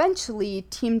he eventually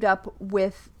teamed up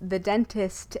with the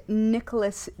dentist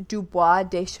Nicolas Dubois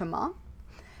Deschamps,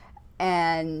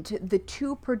 and the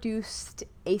two produced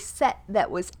a set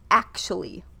that was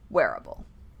actually wearable.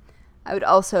 I would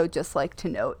also just like to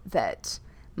note that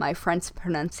my French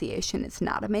pronunciation is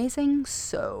not amazing,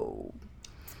 so...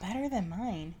 It's better than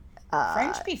mine.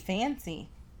 French be fancy.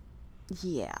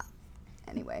 Yeah.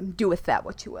 Anyway, do with that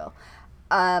what you will.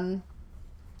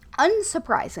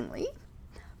 Unsurprisingly,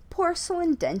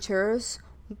 porcelain dentures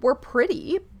were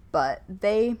pretty, but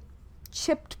they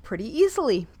chipped pretty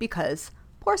easily because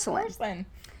porcelain.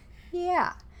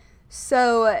 Yeah.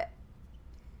 So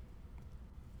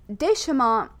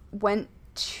Deschamps went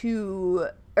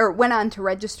on to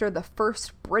register the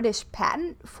first British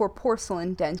patent for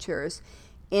porcelain dentures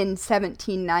in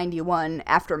 1791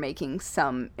 after making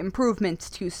some improvements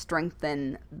to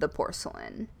strengthen the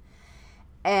porcelain.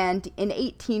 And in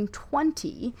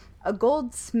 1820, a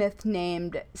goldsmith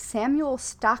named Samuel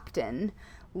Stockton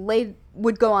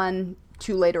would go on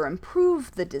to later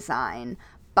improve the design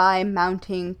by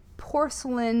mounting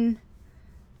porcelain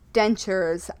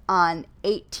dentures on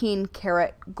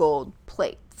 18-karat gold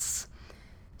plates.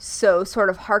 So sort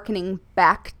of hearkening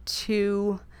back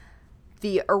to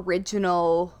the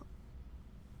original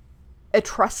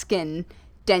Etruscan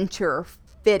denture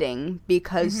fitting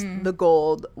because the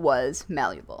gold was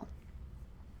malleable.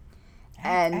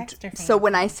 And so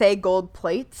when I say gold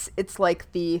plates, it's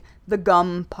like the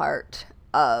gum part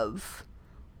of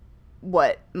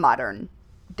what modern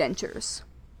dentures,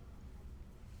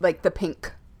 like the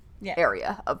pink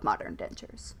area of modern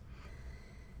dentures.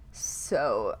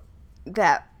 So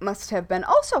that must have been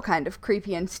also kind of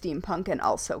creepy and steampunk and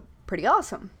also pretty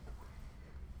awesome.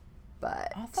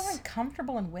 But also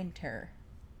uncomfortable in winter.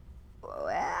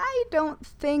 I don't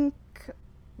think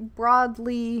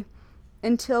broadly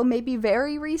until maybe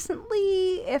very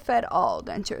recently, if at all,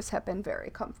 dentures have been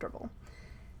very comfortable.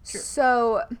 True.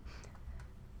 So,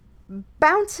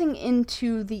 bouncing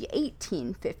into the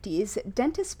 1850s,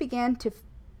 dentists began to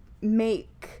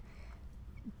make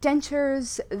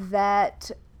dentures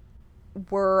that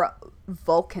were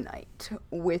vulcanite,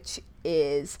 which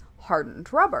is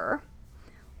hardened rubber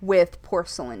with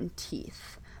porcelain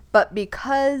teeth. But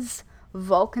because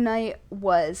vulcanite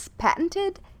was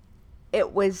patented,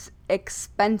 it was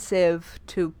expensive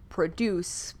to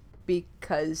produce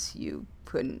because you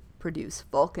couldn't produce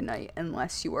vulcanite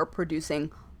unless you were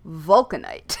producing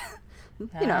vulcanite.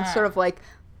 You know, sort of like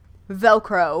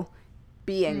Velcro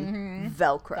being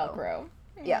Velcro.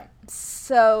 Yeah.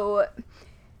 So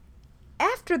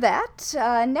after that,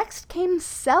 next came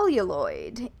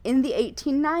celluloid in the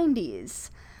 1890s,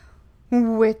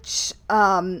 which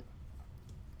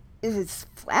is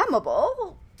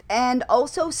flammable and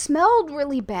also smelled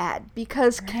really bad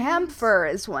because camphor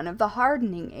is one of the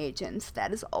hardening agents.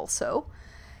 That is also,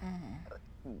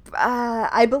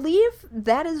 I believe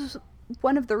that is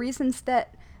one of the reasons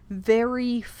that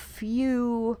very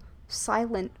few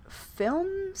silent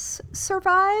films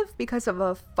survive because of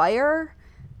a fire,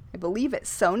 I believe at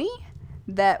Sony,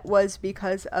 that was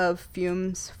because of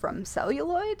fumes from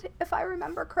celluloid, if I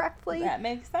remember correctly. That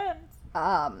makes sense.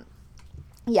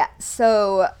 Yeah,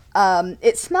 so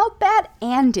it smelled bad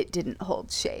and it didn't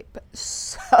hold shape.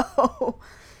 So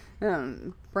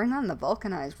bring on the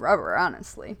vulcanized rubber,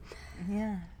 honestly.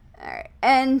 Yeah. All right.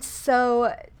 And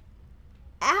so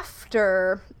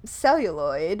after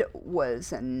celluloid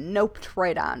was noped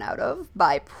right on out of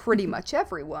by pretty much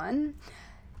everyone,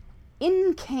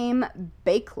 in came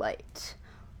Bakelite,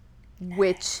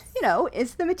 which,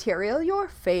 is the material your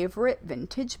favorite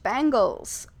vintage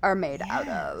bangles are made out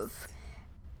of.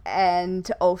 And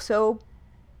also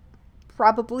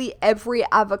probably every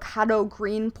avocado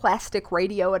green plastic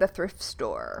radio at a thrift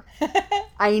store.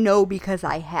 I know because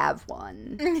I have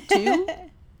one. 2?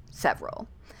 Several.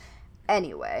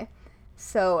 Anyway,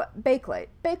 so Bakelite.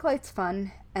 Bakelite's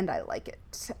fun, and I like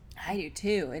it. I do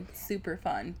too. It's super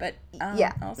fun, but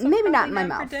also maybe not in my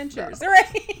mouth. Dentures,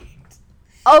 right?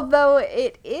 Although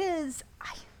it is,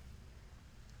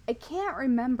 I can't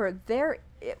remember.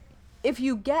 If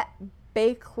you get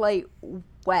Bakelite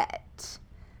wet,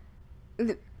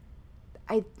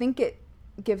 I think it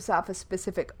gives off a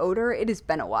specific odor. It has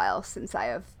been a while since I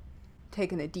have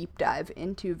taken a deep dive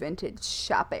into vintage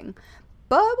shopping.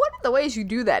 But one of the ways you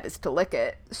do that is to lick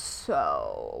it.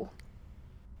 So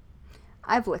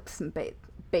I've licked some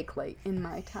Bakelite in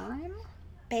my time.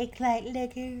 Bakelite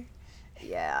liquor.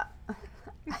 Yeah.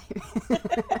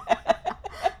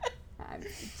 I'm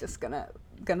just gonna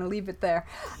leave it there.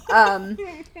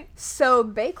 So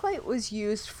Bakelite was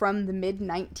used from the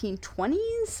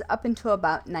mid-1920s up until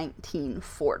about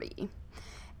 1940.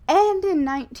 And in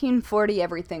 1940,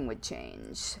 everything would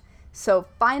change. So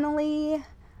finally,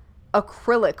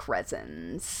 acrylic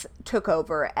resins took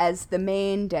over as the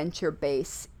main denture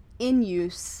base in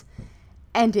use,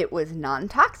 and it was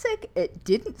non-toxic, it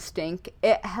didn't stink,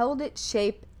 it held its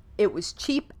shape, it was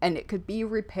cheap, and it could be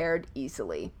repaired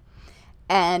easily.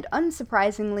 And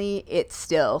unsurprisingly, it's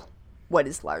still what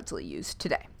is largely used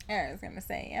today. I was going to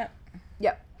say, yep.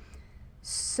 Yep.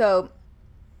 So,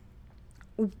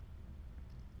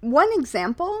 one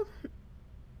example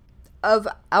of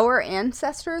our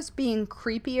ancestors being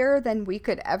creepier than we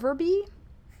could ever be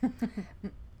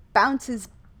bounces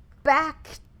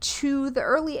back to the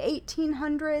early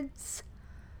 1800s,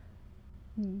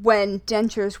 when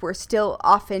dentures were still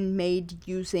often made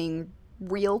using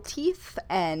real teeth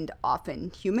and often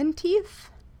human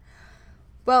teeth.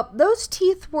 Well, those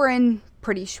teeth were in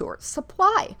pretty short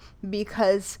supply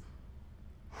because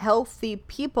healthy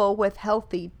people with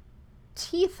healthy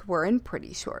teeth were in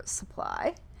pretty short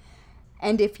supply.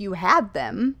 And if you had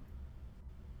them,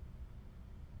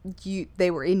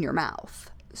 they were in your mouth.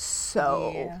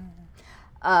 So,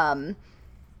 at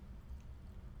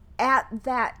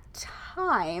that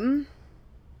time,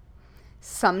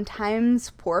 sometimes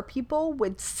poor people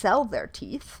would sell their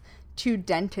teeth to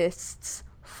dentists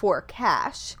for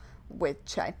cash,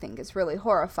 which I think is really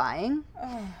horrifying.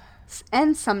 Oh.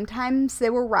 And sometimes they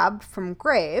were robbed from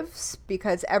graves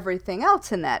because everything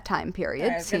else in that time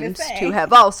period seems to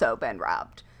have also been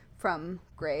robbed from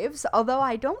graves, although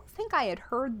I don't think I had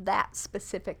heard that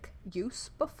specific use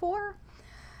before.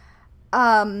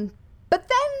 But then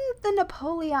the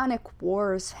Napoleonic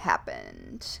Wars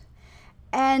happened,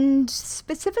 and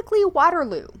specifically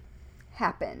Waterloo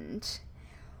happened,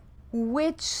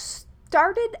 which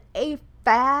started a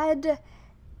fad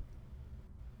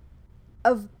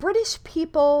of British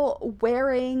people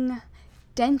wearing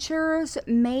dentures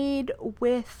made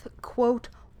with, quote,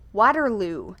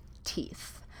 Waterloo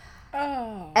teeth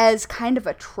as kind of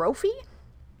a trophy.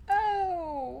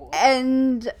 Oh.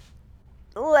 And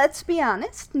let's be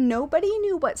honest, nobody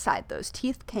knew what side those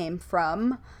teeth came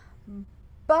from,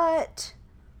 but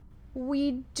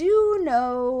we do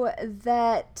know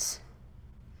that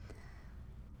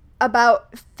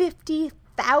about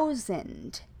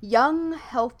 50,000 young,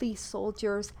 healthy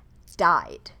soldiers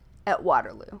died at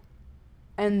Waterloo.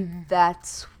 And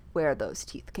that's where those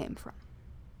teeth came from.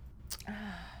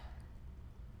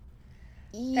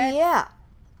 Yeah.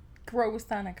 Gross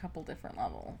on a couple different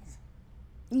levels.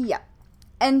 Yeah.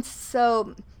 And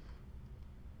so,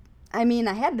 I mean,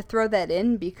 I had to throw that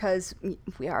in because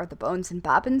we are the Bones and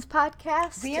Bobbins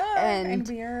podcast. We are. And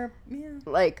we are,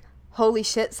 like, holy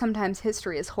shit, sometimes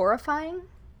history is horrifying.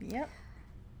 Yep.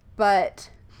 But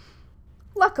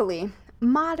luckily,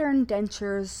 modern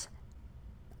dentures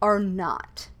are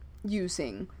not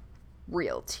using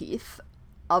real teeth.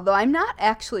 Although I'm not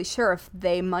actually sure if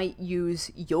they might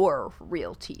use your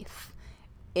real teeth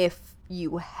if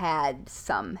you had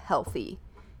some healthy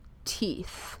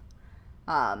teeth.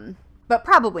 But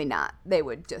probably not. They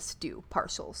would just do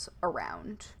partials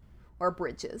around or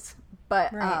bridges.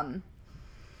 But Right.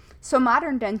 so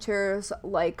modern dentures,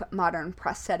 like modern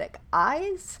prosthetic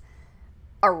eyes,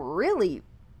 are really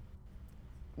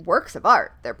works of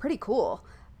art. They're pretty cool.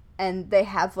 And they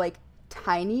have like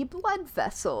tiny blood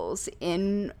vessels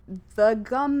in the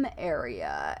gum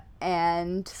area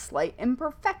and slight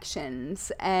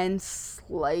imperfections and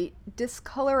slight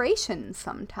discoloration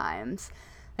sometimes.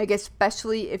 Like,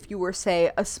 especially if you were,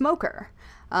 say, a smoker,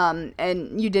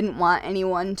 and you didn't want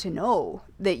anyone to know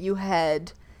that you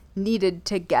had needed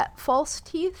to get false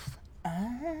teeth,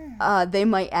 they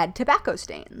might add tobacco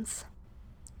stains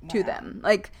to them.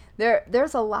 Like,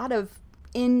 there's a lot of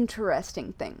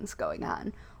interesting things going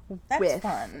on with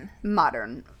fun.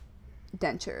 modern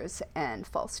dentures and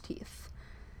false teeth.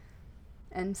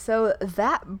 And so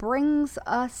that brings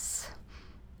us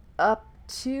up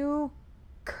to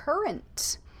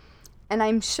current. And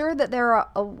I'm sure that there are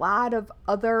a lot of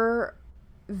other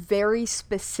very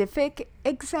specific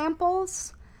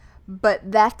examples,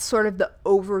 but that's sort of the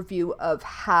overview of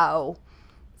how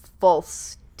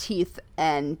false teeth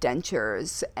and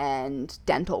dentures and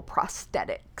dental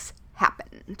prosthetics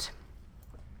happened.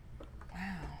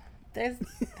 Wow. There's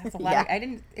a lot. Yeah. I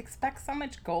didn't expect so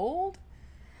much gold.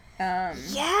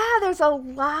 Yeah, there's a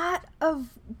lot of...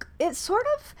 It sort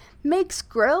of makes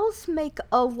grills make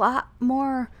a lot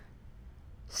more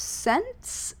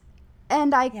sense,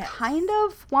 and I kind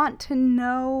of want to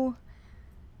know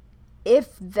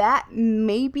if that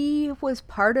maybe was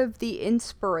part of the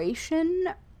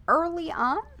inspiration early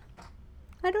on.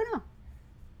 I don't know.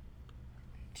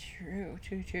 True.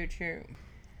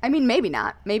 I mean, maybe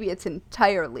not. Maybe it's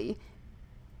entirely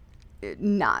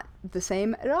not the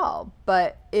same at all,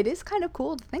 but it is kind of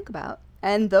cool to think about.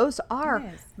 And those are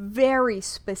very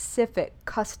specific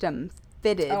custom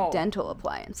fitted dental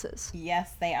appliances.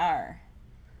 Yes, they are.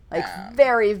 Like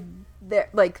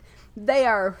they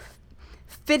are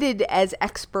fitted as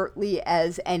expertly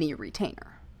as any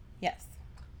retainer. Yes.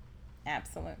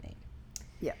 Absolutely.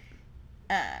 Yep.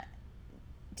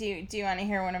 Do you want to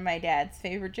hear one of my dad's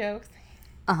favorite jokes?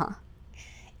 Uh-huh.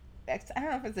 I don't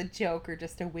know if it's a joke or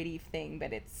just a witty thing,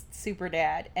 but it's super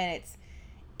dad, and it's,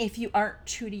 if you aren't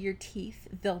true to your teeth,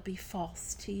 they'll be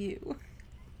false to you.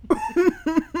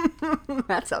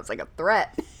 That sounds like a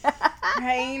threat.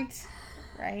 Right.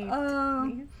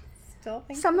 Still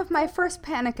think some of my first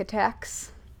panic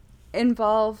attacks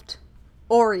involved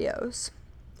Oreos,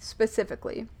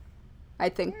 specifically. I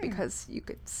think because you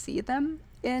could see them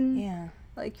in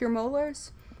like your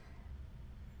molars.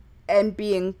 And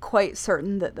being quite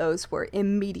certain that those were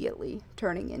immediately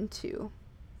turning into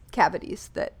cavities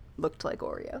that looked like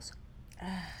Oreos.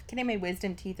 Getting my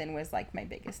wisdom teeth in was like my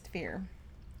biggest fear.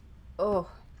 Oh,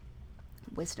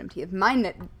 wisdom teeth.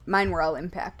 Mine were all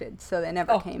impacted, so they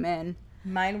never came in.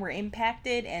 Mine were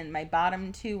impacted, and my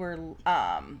bottom two were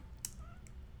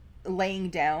laying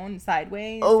down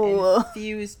sideways and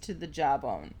fused to the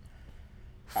jawbone.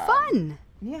 Fun!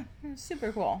 Yeah, it was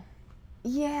super cool.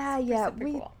 Yeah.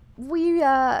 Cool. We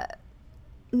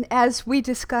as we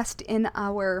discussed in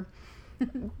our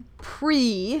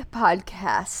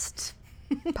pre-podcast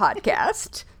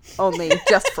only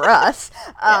just for us,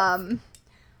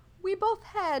 we both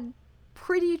had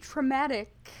pretty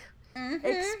traumatic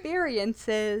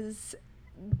experiences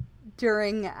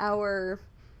during our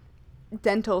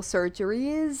dental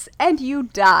surgeries, and you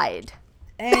died.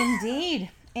 Indeed.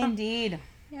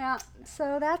 Yeah,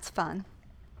 so that's fun.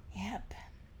 Yep.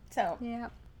 So, yeah.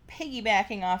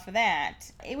 Piggybacking off of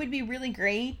that, it would be really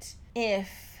great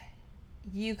if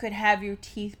you could have your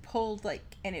teeth pulled,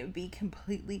 like, and it would be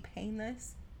completely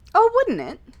painless. Oh, wouldn't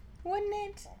it? Wouldn't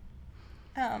it?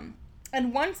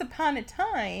 And once upon a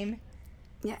time,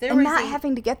 there was not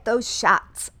having to get those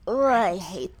shots. Oh, I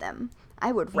hate them.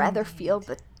 I would rather feel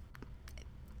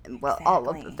all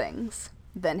of the things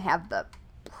than have the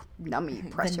nummy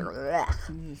pressure.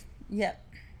 Yep.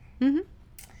 Mm-hmm.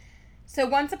 So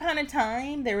once upon a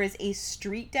time, there was a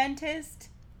street dentist,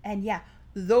 and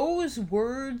those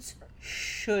words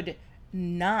should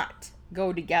not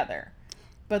go together.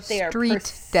 But they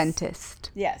street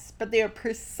dentist. Yes, but they are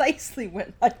precisely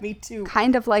what led me to...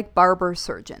 Kind of like barber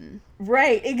surgeon.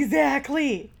 Right,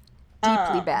 exactly.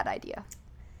 Deeply bad idea.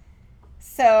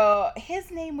 So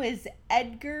his name was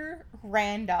Edgar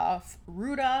Randolph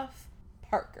Rudolph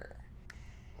Parker.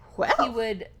 Well, he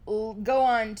would go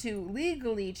on to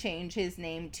legally change his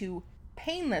name to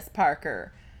Painless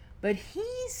Parker, but he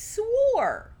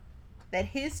swore that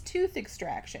his tooth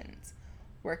extractions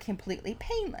were completely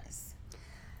painless.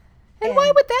 And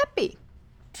why would that be?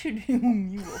 To whom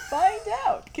you will find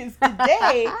out, because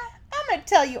today I'm going to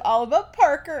tell you all about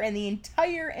Parker and the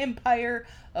entire empire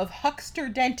of huckster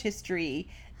dentistry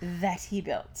that he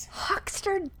built.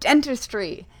 Huckster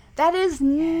dentistry. That is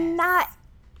not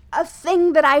a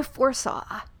thing that I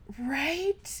foresaw.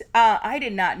 Right? I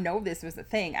did not know this was a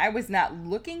thing. I was not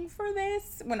looking for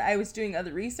this when I was doing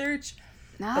other research.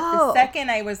 No. But the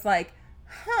second I was like,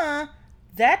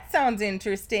 that sounds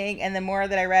interesting. And the more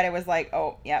that I read, I was like,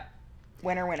 oh, yep,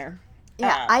 winner.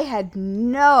 Yeah, I had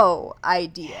no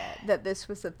idea that this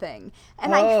was a thing.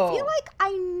 And I feel like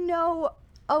I know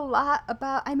a lot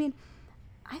about, I mean,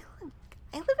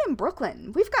 I live in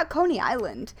Brooklyn. We've got Coney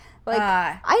Island. Like,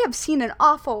 I have seen an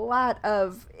awful lot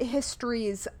of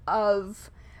histories of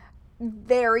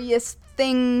various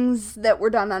things that were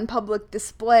done on public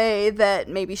display that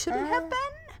maybe shouldn't have been.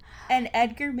 And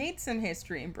Edgar made some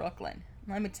history in Brooklyn.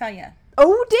 Let me tell you.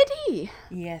 Oh, did he?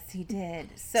 Yes, he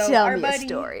did. So Tell me a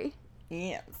story.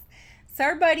 Yes. So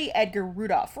our buddy Edgar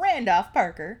Rudolph Randolph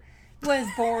Parker was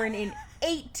born in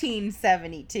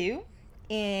 1872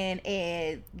 in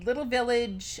a little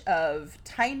village of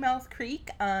Tynemouth Creek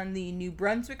on the New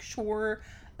Brunswick shore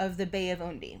of the Bay of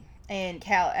Fundy in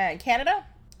Canada,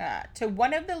 to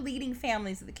one of the leading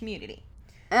families of the community.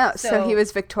 Oh, so he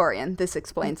was Victorian. This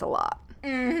explains a lot.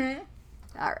 Mm-hmm.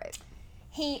 All right.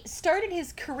 He started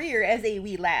his career as a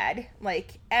wee lad.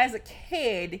 Like, as a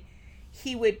kid,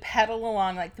 he would pedal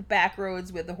along, like, the back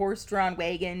roads with a horse-drawn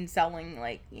wagon selling,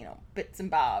 like, you know, bits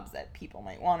and bobs that people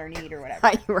might want or need or whatever.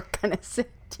 I thought you were going to say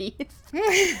teeth.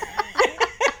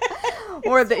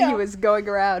 Or that he was going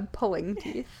around pulling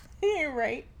teeth. You're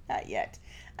right. Not yet.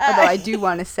 Although I do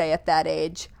want to say at that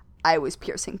age, I was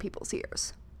piercing people's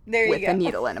ears. There you with go. a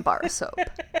needle and a bar of soap.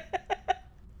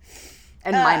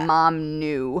 And my mom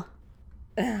knew.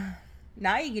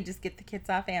 Now you can just get the kits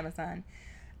off Amazon.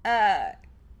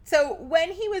 So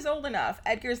when he was old enough,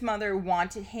 Edgar's mother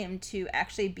wanted him to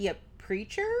actually be a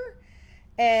preacher.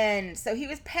 And so he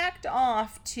was packed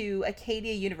off to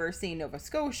Acadia University in Nova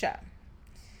Scotia.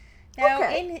 Now,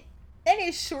 in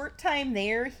his short time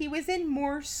there, he was in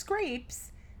more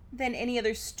scrapes than any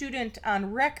other student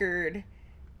on record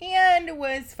and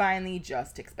was finally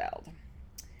just expelled.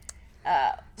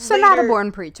 So not a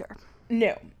born preacher.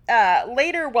 No.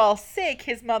 Later, while sick,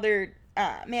 his mother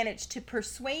managed to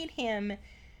persuade him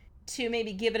to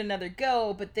maybe give it another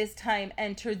go, but this time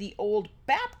enter the Old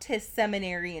Baptist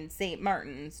Seminary in St.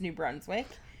 Martin's, New Brunswick.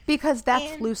 Because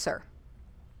that's looser.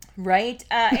 Right?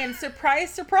 And surprise,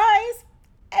 surprise,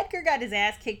 Edgar got his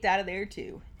ass kicked out of there,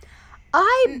 too.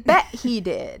 I bet he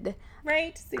did.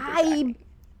 Right? Super shocking.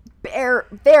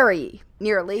 Very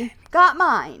nearly got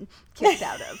mine kicked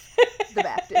out of the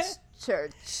Baptist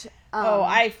church.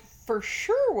 I for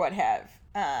sure would have.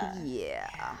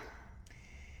 Yeah.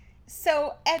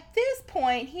 So at this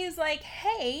point, he's like,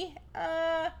 hey,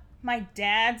 my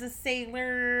dad's a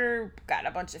sailor, got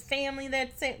a bunch of family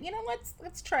that's,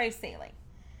 let's try sailing.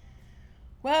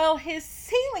 Well, his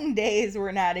sailing days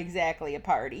were not exactly a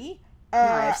party.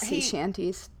 I have sea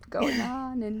shanties going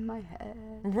on in my head.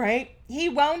 Right? He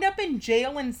wound up in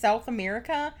jail in South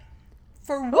America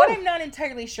for what I'm not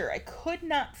entirely sure. I could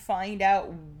not find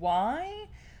out why.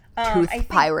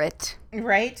 Pirate.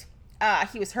 Right?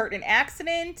 He was hurt in an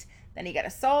accident. Then he got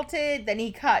assaulted. Then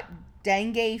he caught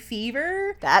dengue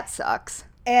fever. That sucks.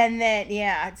 And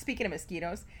then, speaking of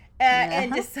mosquitoes,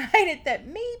 and decided that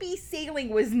maybe sailing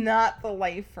was not the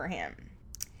life for him.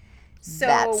 So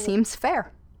that seems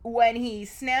fair. When he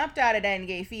snapped out of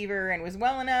dengue fever and was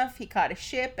well enough, he caught a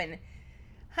ship and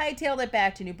hightailed it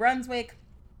back to New Brunswick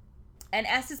and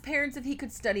asked his parents if he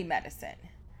could study medicine.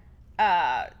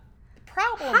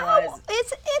 Problem was...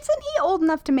 Isn't he old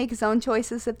enough to make his own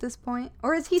choices at this point?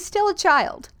 Or is he still a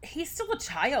child? He's still a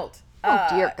child. Oh,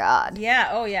 dear God. Yeah,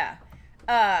 oh, yeah.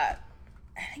 I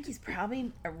think he's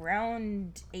probably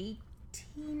around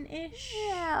 18-ish.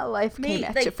 Yeah, life came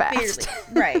at you fast.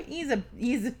 Barely. Right. He's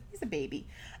a baby.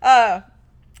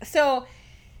 So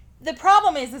the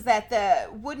problem is that the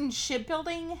wooden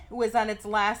shipbuilding was on its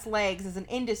last legs as an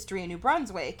industry in New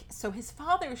Brunswick. So his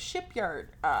father's shipyard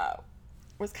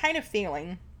was kind of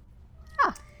failing.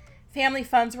 Huh. Family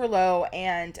funds were low,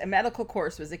 and a medical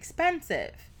course was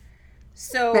expensive.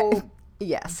 So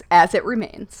yes, as it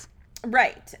remains.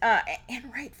 Right,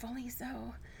 and rightfully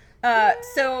so.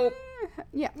 So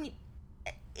yeah,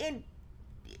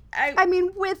 I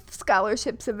mean, with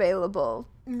scholarships available,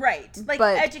 right? Like,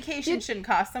 education shouldn't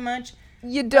cost so much.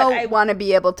 You don't want to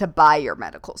be able to buy your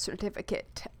medical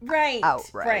certificate,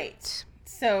 outright. Right.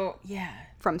 So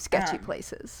from sketchy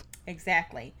places.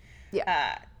 Exactly.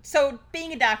 Yeah. So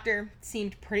being a doctor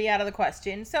seemed pretty out of the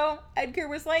question. So Edgar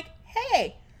was like,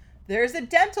 "Hey, there's a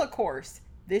dental course.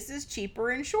 This is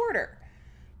cheaper and shorter."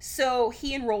 So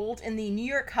he enrolled in the New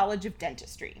York College of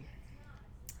Dentistry.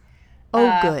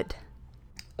 Oh, good.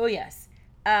 Oh, yes.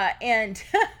 And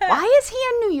why is he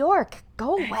in New York?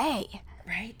 Go away.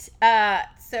 Right.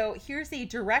 So here's a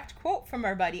direct quote from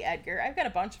our buddy Edgar. I've got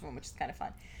a bunch of them, which is kind of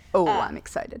fun. Oh, I'm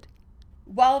excited.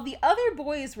 While the other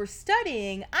boys were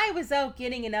studying, I was out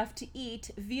getting enough to eat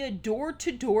via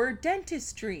door-to-door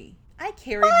dentistry. I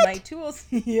carried my tools.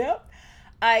 Yep.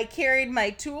 I carried my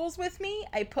tools with me.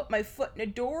 I put my foot in a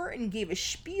door and gave a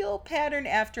spiel pattern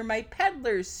after my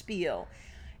peddler's spiel.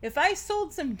 If I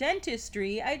sold some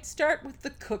dentistry, I'd start with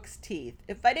the cook's teeth.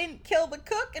 If I didn't kill the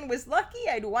cook and was lucky,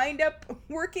 I'd wind up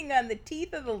working on the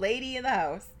teeth of the lady in the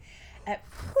house. At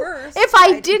first... If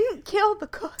I didn't kill the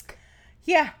cook.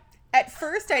 Yeah. At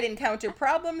first, I'd encounter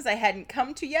problems I hadn't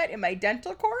come to yet in my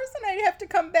dental course, and I'd have to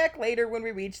come back later when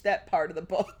we reached that part of the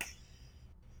book.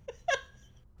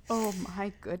 Oh,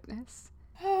 my goodness.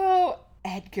 Oh,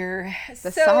 Edgar.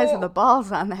 The size of the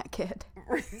balls on that kid.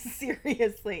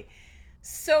 Seriously.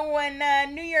 So when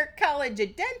New York College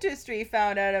of Dentistry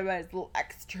found out about his little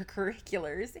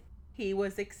extracurriculars, he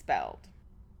was expelled.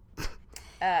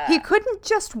 He couldn't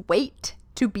just wait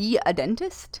to be a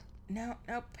dentist? No,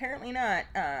 apparently not.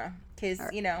 Because,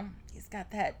 he's got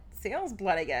that sales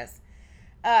blood, I guess.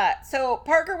 So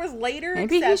Parker was later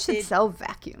Maybe accepted. He should sell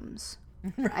vacuums.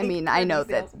 Right? I mean, I know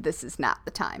that this is not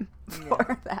the time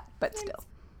for that, but still.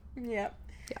 Yep.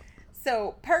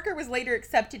 So Parker was later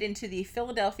accepted into the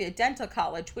Philadelphia Dental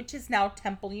College, which is now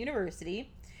Temple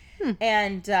University,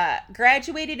 and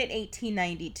graduated in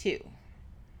 1892.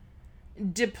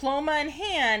 Diploma in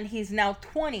hand, he's now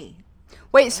 20.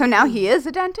 Wait, so now he is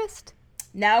a dentist?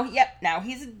 Now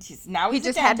he's a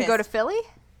dentist. Had to go to Philly?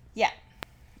 Yeah.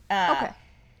 Okay.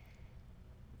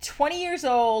 20 years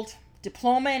old,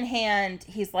 diploma in hand.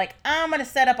 He's like, I'm going to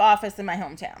set up office in my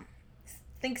hometown.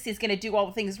 Thinks he's going to do all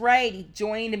the things right. He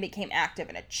joined and became active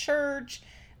in a church,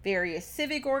 various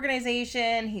civic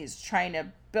organization. He's trying to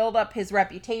build up his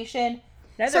reputation.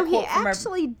 So he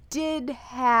actually did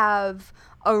have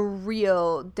a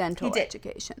real dental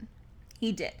education.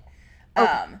 He did.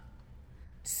 Okay.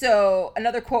 So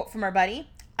another quote from our buddy.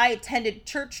 I attended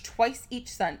church twice each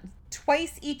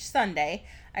Sunday.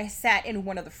 I sat in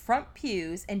one of the front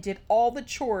pews and did all the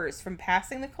chores from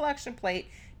passing the collection plate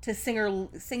to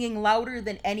singing louder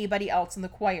than anybody else in the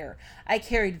choir. I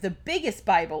carried the biggest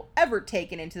Bible ever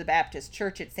taken into the Baptist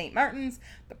church at St. Martin's,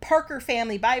 the Parker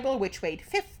Family Bible, which weighed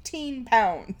 15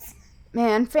 pounds.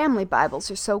 Man, family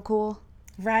Bibles are so cool.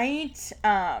 Right?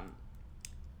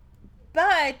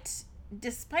 But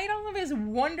despite all of his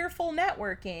wonderful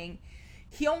networking,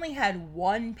 he only had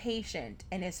one patient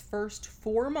in his first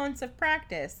 4 months of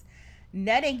practice,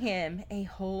 netting him a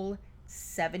whole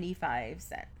 75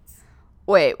 cents.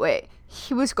 Wait.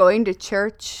 He was going to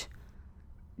church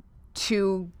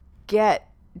to get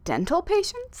dental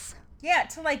patients? Yeah,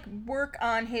 to work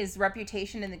on his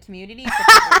reputation in the community so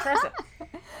people trust him.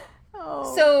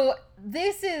 Oh. So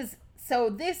this is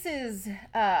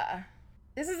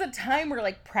a time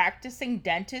where practicing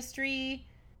dentistry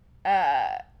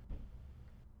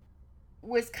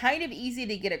was kind of easy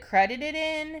to get accredited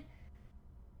in,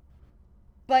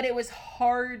 but it was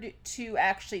hard to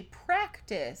actually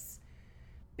practice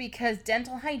because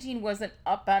dental hygiene wasn't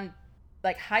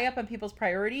high up on people's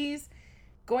priorities.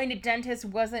 Going to dentists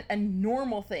wasn't a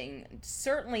normal thing.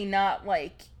 Certainly not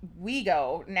like we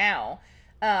go now.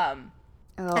 And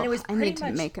it was I need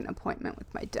to make an appointment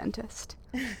with my dentist.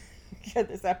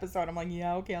 This episode, I'm like,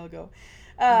 yeah, okay, I'll go.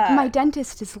 My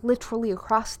dentist is literally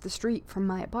across the street from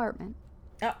my apartment.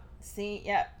 Oh, see,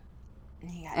 yeah.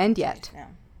 And yet,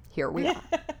 here we are.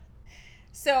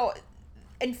 So,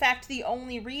 in fact, the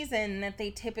only reason that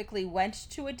they typically went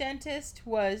to a dentist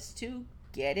was to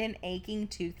get an aching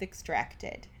tooth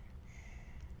extracted.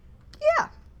 Yeah.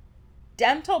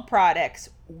 Dental products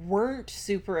weren't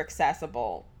super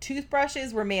accessible.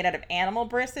 Toothbrushes were made out of animal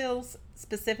bristles,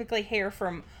 specifically hair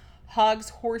from hogs,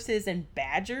 horses, and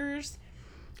badgers.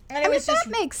 And that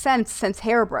makes sense since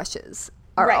hairbrushes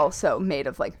are also made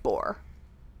of boar.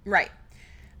 Right.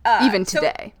 Even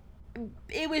today. So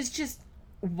it was just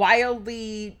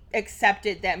wildly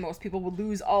accepted that most people would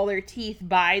lose all their teeth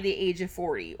by the age of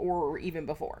 40 or even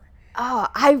before.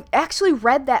 I actually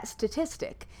read that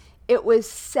statistic. It was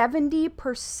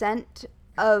 70%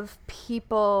 of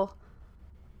people.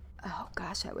 Oh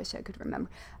gosh, I wish I could remember.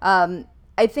 I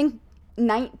think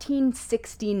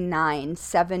 1969,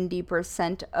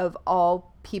 70% of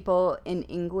all people in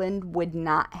England would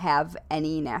not have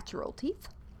any natural teeth.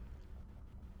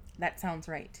 That sounds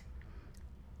right.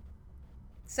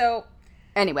 So,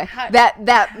 anyway,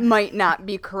 that might not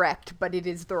be correct, but it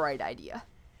is the right idea.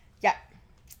 Yeah.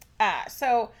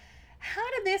 So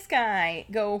how did this guy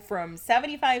go from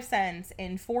 75 cents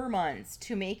in 4 months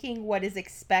to making what is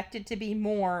expected to be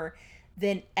more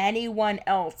than anyone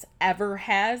else ever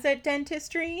has at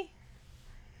dentistry?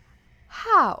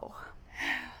 How?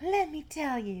 Let me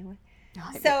tell you.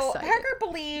 I'm So excited. Parker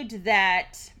believed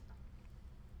that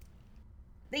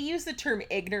they use the term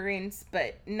ignorance,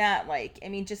 but not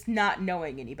just not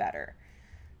knowing any better.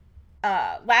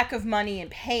 Lack of money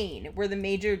and pain were the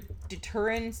major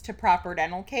deterrents to proper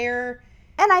dental care.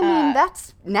 And I mean,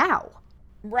 that's now.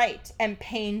 Right, and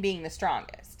pain being the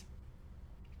strongest.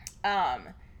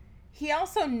 He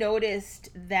also noticed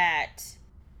that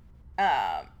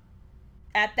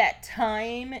at that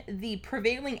time, the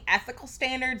prevailing ethical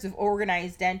standards of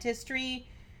organized dentistry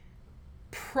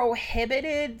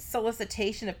prohibited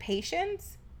solicitation of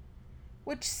patients,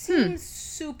 which seems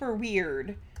super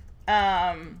weird.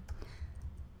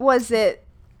 Was it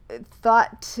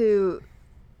thought to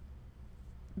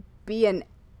be an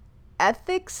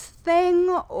ethics thing,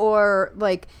 or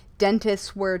like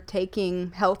dentists were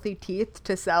taking healthy teeth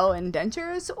to sell in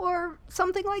dentures or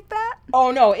something like that?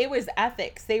 Oh no, it was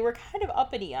ethics. They were kind of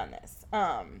uppity on this.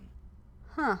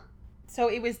 So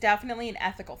it was definitely an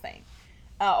ethical thing.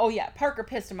 Oh yeah, Parker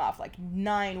pissed him off like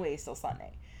 9 ways till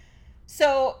Sunday.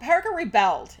 So Parker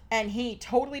rebelled, and he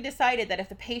totally decided that if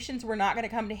the patients were not going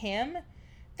to come to him,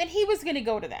 then he was going to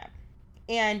go to them.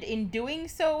 And in doing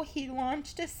so, he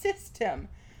launched a system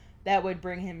that would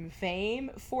bring him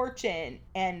fame, fortune,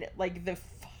 and like the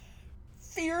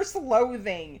fierce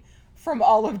loathing from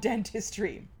all of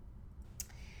dentistry.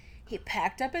 He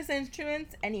packed up his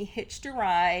instruments and he hitched a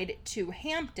ride to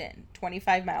Hampton,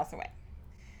 25 miles away.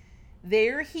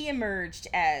 There he emerged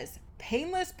as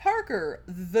Painless Parker,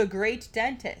 the Great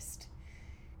Dentist.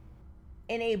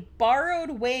 In a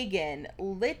borrowed wagon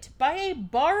lit by a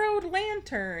borrowed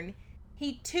lantern,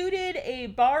 he tooted a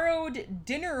borrowed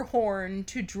dinner horn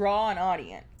to draw an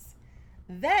audience.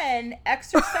 Then,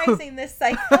 exercising the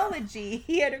psychology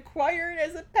he had acquired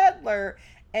as a peddler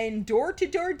and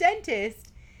door-to-door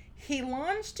dentist, he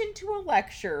launched into a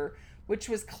lecture which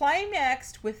was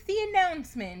climaxed with the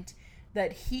announcement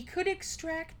that he could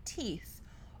extract teeth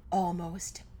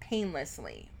almost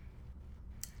painlessly.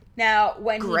 Now,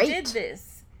 when he did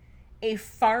this, a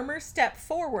farmer stepped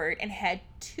forward and had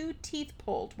 2 teeth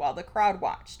pulled while the crowd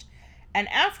watched. And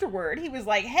afterward, he was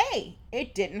like, hey,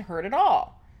 it didn't hurt at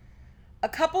all. A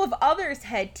couple of others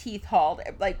had teeth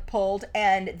pulled,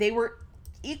 and they were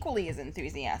equally as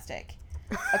enthusiastic.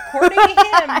 According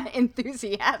to him...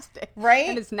 Enthusiastic. Right?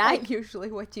 And it's not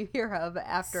usually what you hear of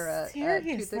after a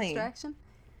tooth extraction.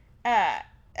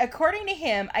 According to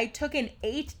him, I took in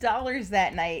 $8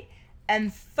 that night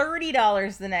and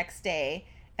 $30 the next day,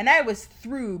 and I was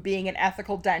through being an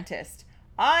ethical dentist.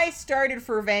 I started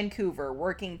for Vancouver,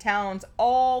 working towns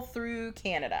all through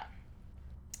Canada.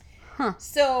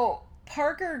 So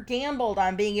Parker gambled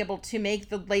on being able to make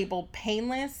the label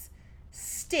painless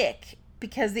stick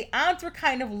because the odds were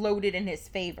kind of loaded in his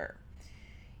favor.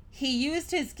 He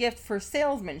used his gift for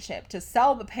salesmanship to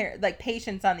sell the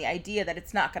patients on the idea that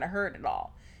it's not going to hurt at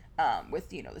all, with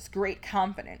this great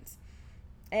confidence.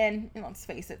 And let's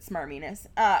face it, smarminess.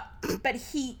 But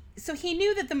he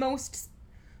knew that the most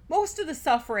of the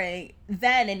suffering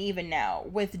then and even now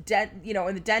with in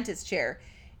the dentist chair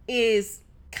is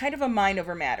kind of a mind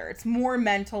over matter. It's more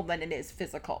mental than it is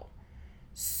physical.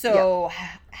 So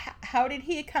how did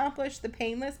he accomplish the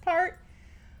painless part?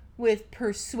 With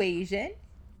persuasion,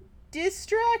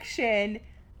 distraction,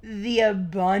 the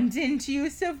abundant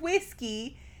use of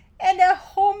whiskey, and a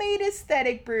homemade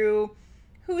aesthetic brew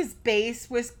whose base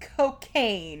was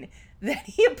cocaine that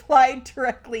he applied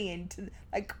directly into,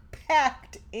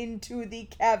 packed into the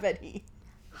cavity.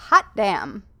 Hot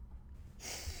damn.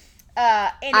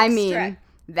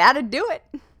 That'd do it.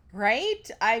 Right?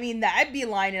 I mean, I'd be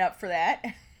lining up for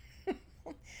that.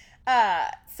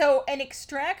 So an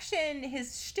extraction,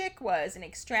 his shtick was, an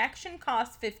extraction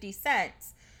cost 50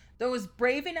 cents. Those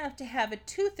brave enough to have a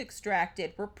tooth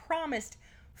extracted were promised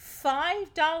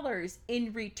 $5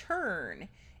 in return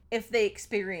if they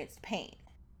experienced pain.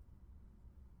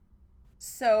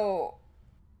 So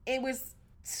it was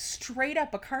straight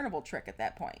up a carnival trick at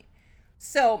that point.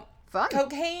 So Fun.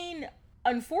 Cocaine,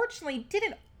 unfortunately,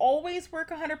 didn't always work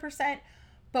 100%,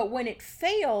 but when it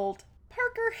failed,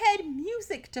 Parker had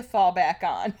music to fall back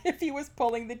on if he was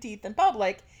pulling the teeth in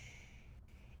public.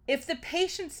 If the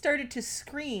patient started to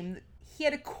scream, he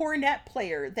had a cornet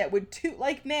player that would toot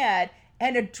like mad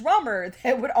and a drummer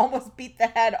that would almost beat the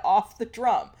head off the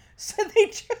drum. So they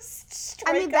just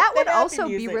strike up that would happy also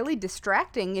music. be really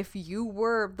distracting if you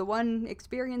were the one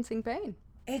experiencing pain.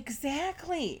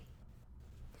 Exactly.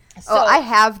 So, I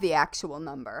have the actual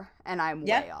number, and I'm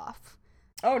way off.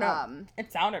 Oh, no.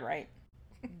 It sounded right.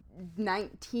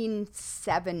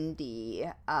 1970,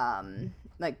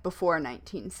 like before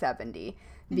 1970,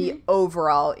 the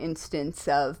overall instance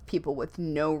of people with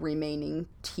no remaining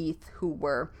teeth who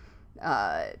were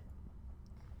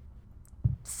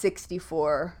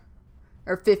 64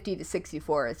 or 50 to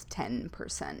 64 is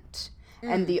 10%.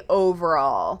 And the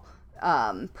overall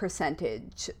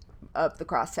percentage of the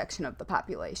cross-section of the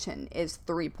population is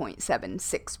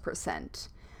 3.76%.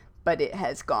 But it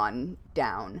has gone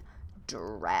down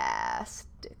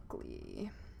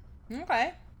drastically.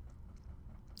 Okay.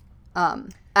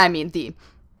 I mean, the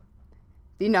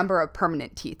number of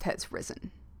permanent teeth has risen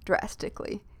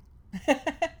drastically.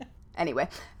 Anyway.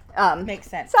 Makes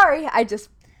sense. Sorry, I just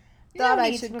thought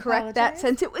I should correct that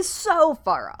since it was so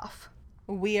far off.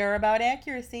 We are about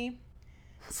accuracy.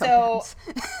 Sometimes.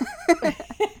 So,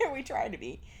 we try to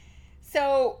be.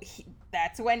 So,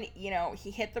 that's when,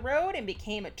 he hit the road and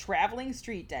became a traveling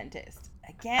street dentist.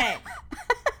 Again,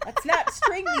 let's not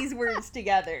string these words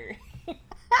together.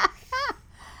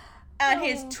 On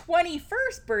his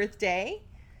 21st birthday.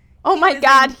 Oh my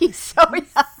God, he's so young.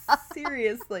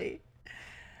 Seriously.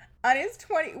 On his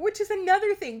which is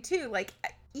another thing too. Like,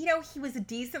 he was a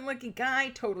decent looking guy,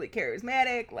 totally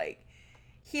charismatic. Like,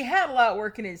 he had a lot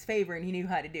working in his favor and he knew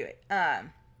how to do it.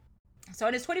 So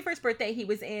on his 21st birthday, he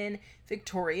was in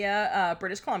Victoria,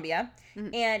 British Columbia,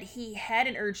 and he had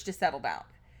an urge to settle down.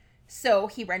 So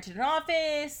he rented an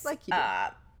office,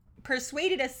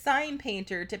 persuaded a sign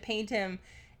painter to paint him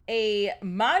a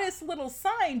modest little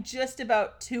sign just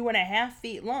about 2.5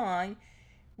 feet long,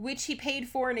 which he paid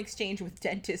for in exchange with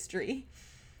dentistry.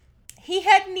 He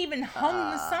hadn't even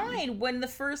hung the sign when the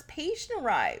first patient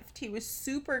arrived. He was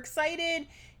super excited.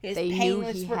 They knew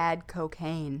he had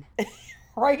cocaine.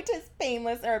 Right, his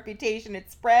painless reputation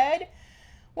had spread.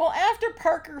 Well, after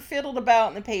Parker fiddled about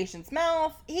in the patient's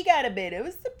mouth, he got a bit of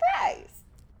a surprise.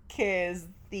 Because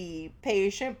the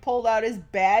patient pulled out his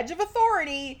badge of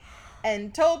authority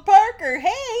and told Parker,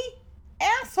 "Hey,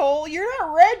 asshole, you're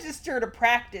not registered to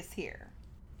practice here."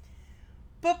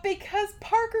 But because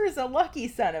Parker's a lucky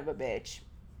son of a bitch,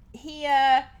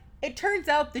 it turns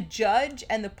out the judge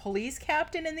and the police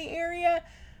captain in the area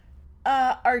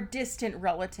are distant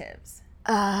relatives.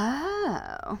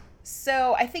 Oh.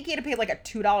 So I think he had to pay like a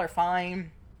 $2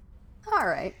 fine. All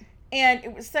right.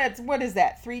 And it said, what is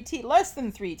that? 3 teeth? Less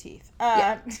than 3 teeth.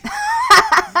 Yeah.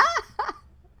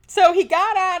 So he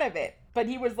got out of it. But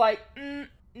he was like,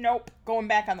 nope, going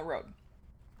back on the road.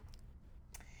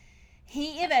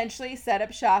 He eventually set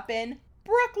up shop in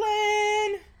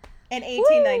Brooklyn in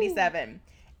 1897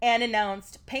 and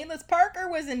announced Painless Parker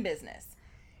was in business.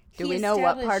 Do we know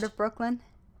what part of Brooklyn?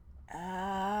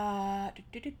 I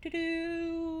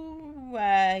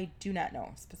do not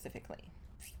know specifically.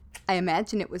 I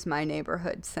imagine it was my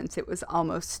neighborhood since it was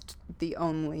almost the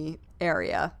only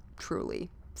area truly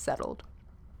settled.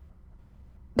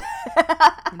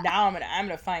 Now I'm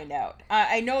gonna find out.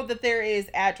 I know that there is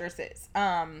addresses.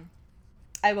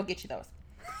 I will get you those.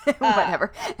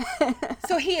 Whatever.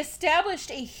 So he established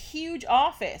a huge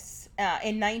office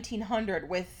in 1900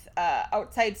 with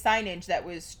outside signage that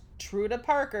was true to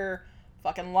Parker,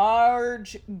 fucking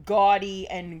large, gaudy,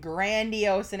 and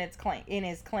grandiose in his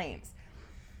claims.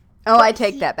 Oh, but I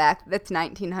take that back. That's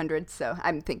 1900, so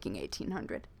I'm thinking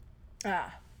 1800.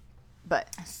 But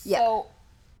yeah. So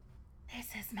this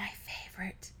is my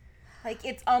favorite. Like,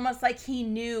 it's almost like he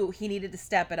knew he needed to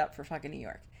step it up for fucking New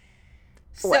York.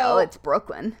 So well, it's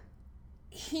Brooklyn.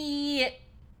 He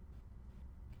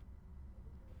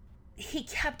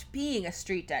kept being a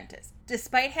street dentist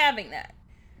despite having that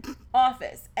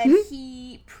office, and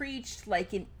he preached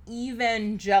like an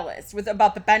evangelist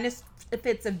about the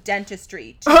benefits of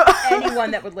dentistry to anyone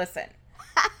that would listen.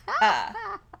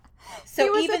 So he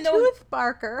was even a tooth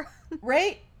barker,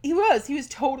 right? He was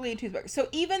totally a tooth barker. So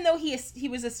even though he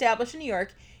was established in New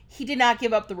York, he did not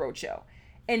give up the roadshow.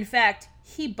 In fact,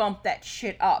 he bumped that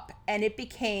shit up, and it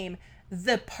became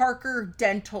the Parker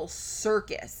Dental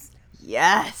Circus.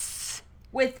 Yes.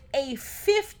 With a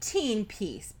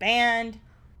 15-piece band,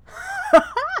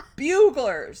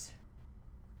 buglers,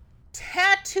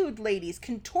 tattooed ladies,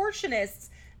 contortionists,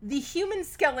 the human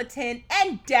skeleton,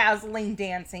 and dazzling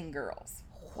dancing girls.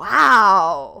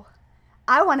 Wow.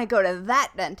 I want to go to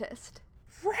that dentist.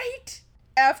 Right?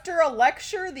 After a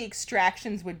lecture, the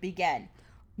extractions would begin.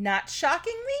 Not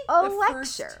shockingly, a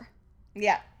lecture.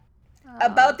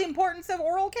 About the importance of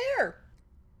oral care.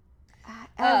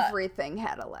 Everything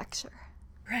had a lecture.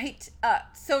 Right.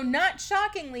 So not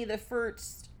shockingly, the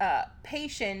first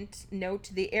patient, note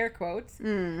the air quotes,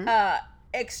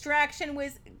 extraction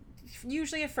was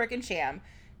usually a frickin' sham.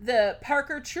 The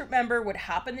Parker troop member would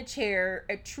hop in the chair,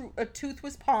 a tooth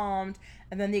was palmed,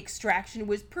 and then the extraction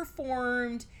was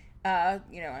performed,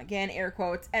 again, air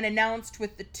quotes, and announced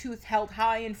with the tooth held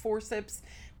high in forceps,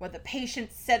 when the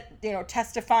patient said,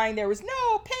 testifying there was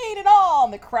no pain at all,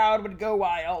 and the crowd would go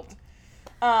wild.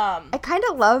 I kind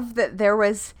of love that there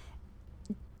was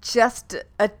just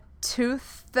a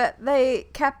tooth that they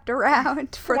kept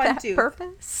around for that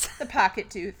purpose. The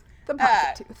pocket tooth. The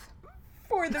pocket tooth.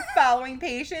 For the following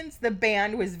patients, the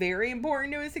band was very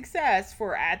important to his success,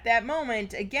 for at that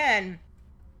moment, again,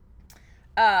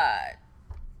 a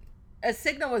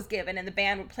signal was given and the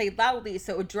band would play loudly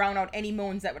so it would drown out any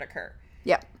moans that would occur.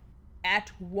 Yep.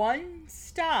 At one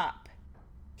stop,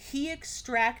 he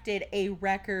extracted a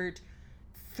record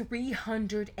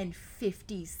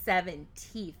 357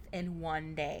 teeth in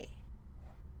one day.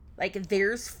 Like,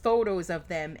 there's photos of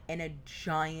them in a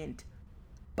giant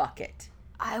bucket.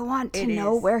 I want to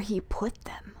know where he put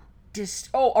them.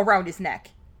 Around his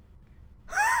neck.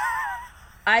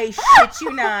 I shit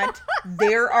you not.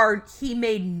 He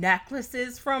made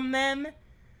necklaces from them.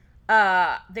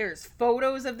 There's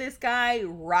photos of this guy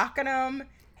rocking them.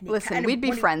 Listen, we'd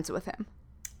be friends with him.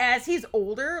 As he's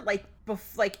older,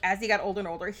 as he got older and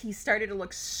older, he started to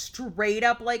look straight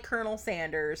up like Colonel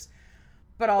Sanders,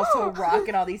 but also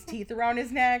rocking all these teeth around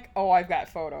his neck. Oh, I've got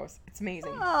photos. It's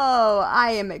amazing. Oh,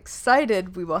 I am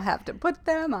excited. We will have to put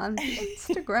them on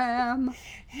Instagram.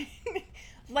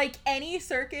 Like any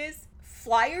circus,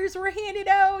 flyers were handed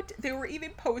out. There were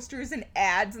even posters and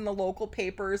ads in the local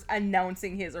papers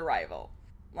announcing his arrival.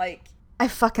 Like, I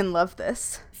fucking love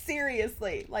this.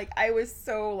 Seriously. Like, I was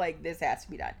so like, this has to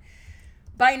be done.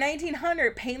 By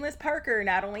 1900, Painless Parker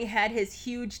not only had his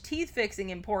huge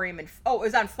teeth-fixing emporium it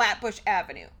was on Flatbush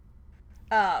Avenue.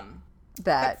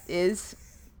 That is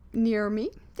near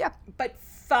me. Yeah. But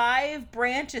 5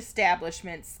 branch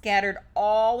establishments scattered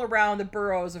all around the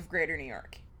boroughs of Greater New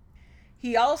York.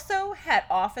 He also had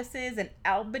offices in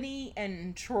Albany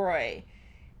and Troy.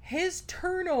 His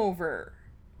turnover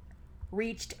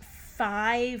reached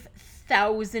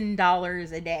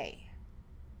 $5,000 a day.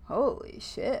 Holy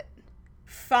shit.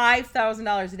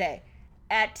 $5,000 a day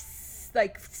at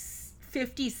like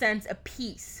 50 cents a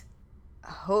piece.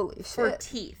 Holy shit. For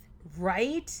teeth,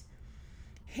 right?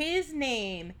 His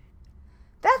name.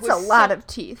 That's a lot of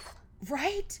teeth.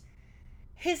 Right?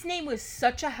 His name was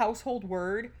such a household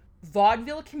word.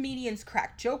 Vaudeville comedians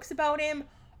cracked jokes about him.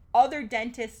 Other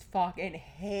dentists fucking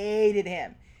hated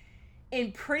him.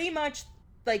 And pretty much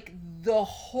like the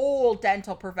whole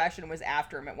dental profession was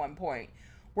after him at one point,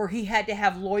 where he had to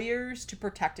have lawyers to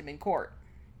protect him in court.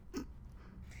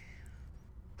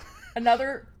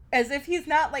 Another, as if he's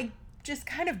not like just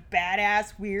kind of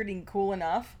badass, weird, and cool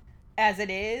enough as it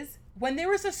is, when there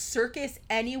was a circus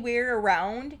anywhere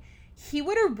around, he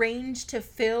would arrange to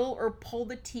fill or pull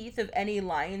the teeth of any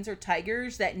lions or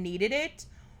tigers that needed it,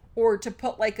 or to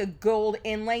put like a gold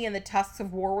inlay in the tusks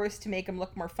of walrus to make them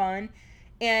look more fun.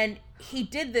 And he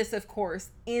did this, of course,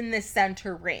 in the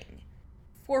center ring.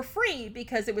 For free,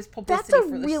 because it was publicity. That's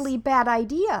a really bad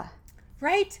idea.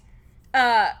 Right?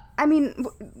 I mean,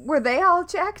 were they all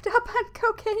jacked up on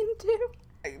cocaine too?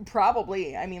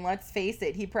 Probably. I mean, let's face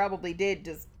it. He probably did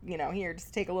just, here,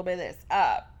 just take a little bit of this.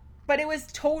 But it was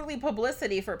totally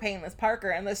publicity for Painless Parker.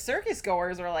 And the circus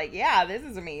goers were like, yeah, this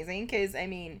is amazing. Because, I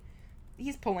mean,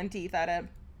 he's pulling teeth out of,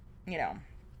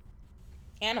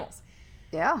 animals.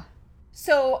 Yeah.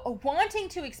 So, wanting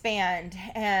to expand,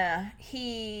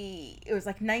 it was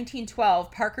like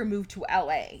 1912, Parker moved to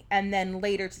LA and then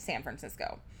later to San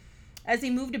Francisco. As he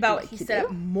moved about, he set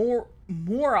up more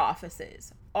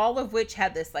offices, all of which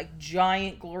had this like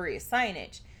giant, glorious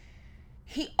signage.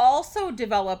 He also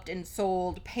developed and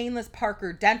sold Painless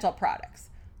Parker dental products,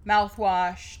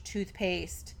 mouthwash,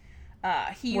 toothpaste.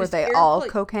 Were they all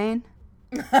cocaine?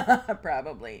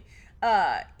 Probably.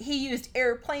 He used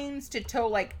airplanes to tow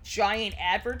like giant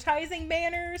advertising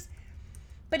banners,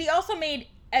 but he also made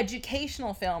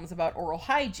educational films about oral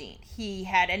hygiene. He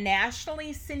had a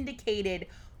nationally syndicated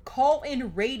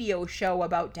call-in radio show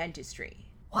about dentistry.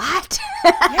 What?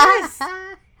 Yes.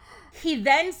 He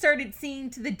then started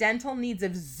seeing to the dental needs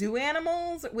of zoo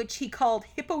animals, which he called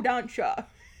hippodontia.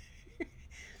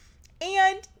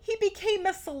 And he became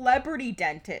a celebrity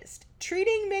dentist,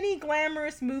 treating many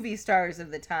glamorous movie stars of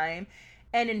the time.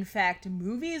 And in fact,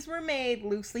 movies were made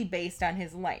loosely based on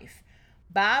his life.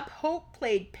 Bob Hope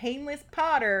played Painless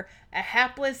Potter, a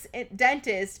hapless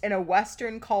dentist in a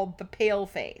Western called The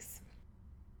Paleface.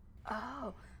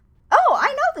 Oh,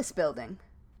 I know this building.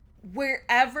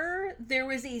 Wherever there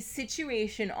was a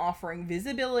situation offering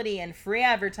visibility and free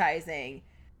advertising,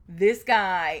 This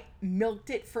guy milked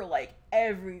it for like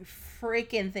every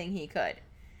freaking thing he could.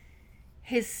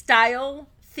 His style,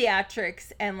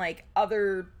 theatrics, and like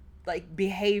other like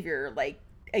behavior, like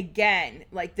again,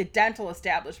 like the dental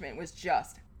establishment was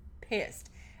just pissed.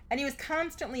 And he was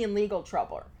constantly in legal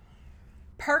trouble.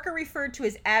 Parker referred to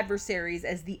his adversaries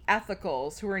as the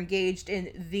ethicals who were engaged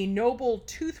in the noble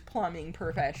tooth plumbing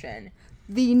profession.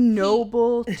 The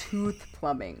noble tooth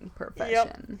plumbing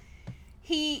profession. Yep.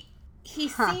 He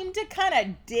seemed to kind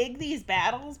of dig these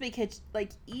battles because like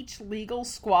each legal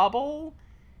squabble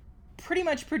pretty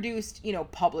much produced, you know,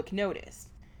 public notice.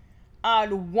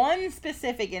 On one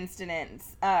specific incident,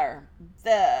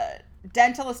 the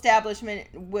dental establishment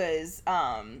was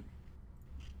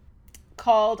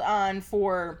called on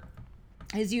for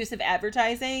his use of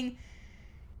advertising.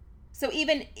 So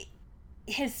even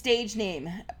his stage name,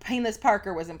 Painless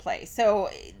Parker, was in play.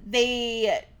 So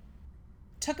they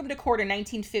took him to court in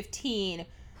 1915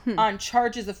 on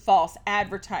charges of false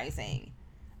advertising.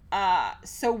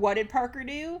 So what did Parker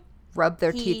do? Rub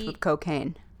their teeth with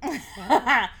cocaine.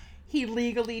 He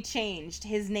legally changed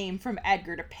his name from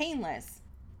Edgar to Painless.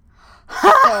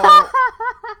 So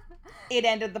it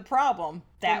ended the problem.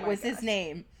 That was his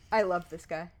name. I love this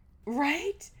guy.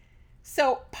 Right?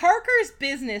 So Parker's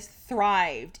business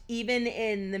thrived even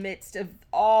in the midst of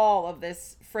all of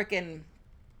this frickin'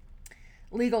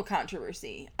 legal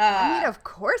controversy. I mean, of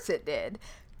course it did.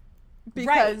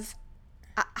 Because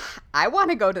I want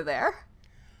to go to there.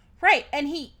 Right. And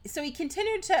he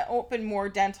continued to open more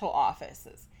dental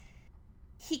offices.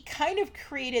 He kind of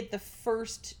created the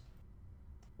first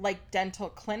like dental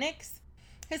clinics.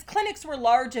 His clinics were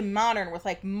large and modern with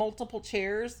like multiple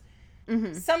chairs.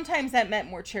 Mm-hmm. Sometimes that meant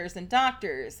more chairs than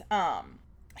doctors.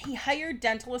 He hired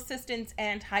dental assistants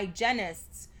and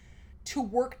hygienists to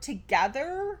work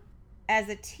together as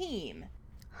a team,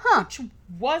 which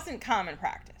wasn't common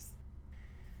practice.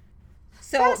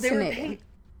 So there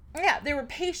were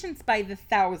patients by the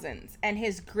thousands, and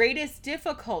his greatest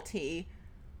difficulty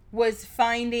was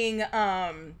finding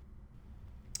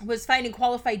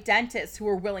qualified dentists who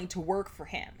were willing to work for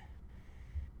him.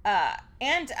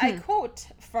 And I quote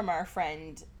from our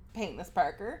friend Painless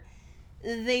Parker,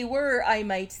 "They were, I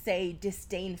might say,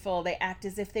 disdainful. They act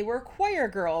as if they were choir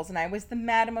girls, and I was the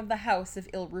madam of the house of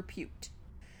ill repute."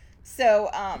 So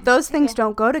those things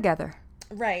don't go together,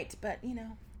 right? But you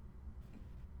know,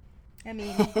 I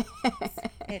mean,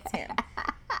 it's him.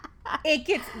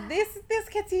 This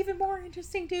gets even more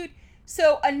interesting, dude.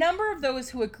 So a number of those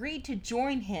who agreed to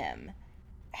join him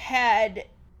had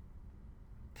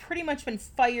pretty much been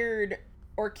fired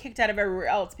or kicked out of everywhere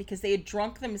else because they had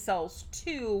drunk themselves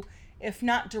too, if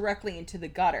not directly into the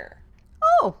gutter.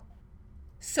 Oh.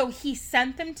 So he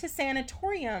sent them to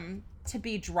sanatorium to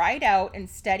be dried out and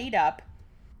steadied up.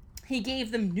 He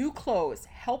gave them new clothes,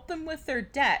 helped them with their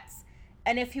debts,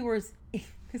 and if he was,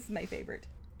 this is my favorite,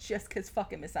 just because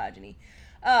fucking misogyny,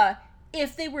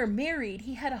 if they were married,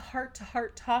 he had a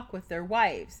heart-to-heart talk with their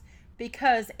wives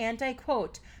because, and I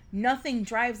quote, "Nothing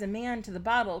drives a man to the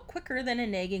bottle quicker than a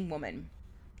nagging woman."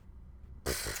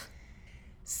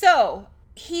 So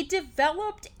he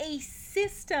developed a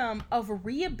system of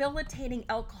rehabilitating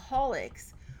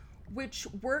alcoholics, which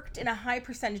worked in a high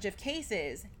percentage of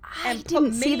cases and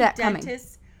put many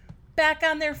dentists back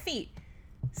on their feet.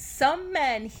 Some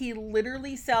men he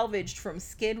literally salvaged from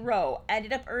Skid Row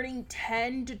ended up earning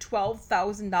 $10,000 to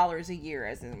 $12,000 a year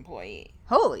as an employee.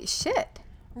 Holy shit!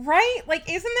 Right? Like,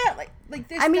 isn't that like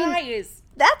this guy is?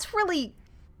 That's really,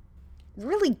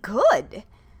 really good.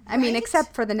 I mean,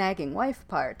 except for the nagging wife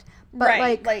part. But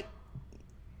like,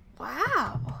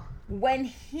 wow. When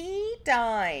he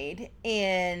died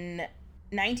in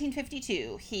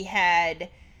 1952, he had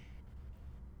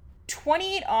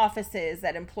 28 offices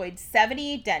that employed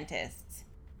 78 dentists.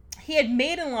 He had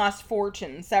made and lost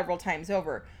fortunes several times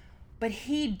over, but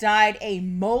he died a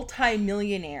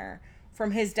multi-millionaire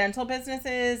from his dental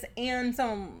businesses and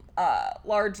some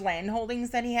large land holdings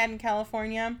that he had in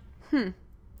California.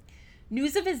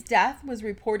 News of his death was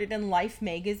reported in Life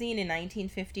magazine in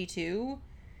 1952.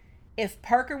 If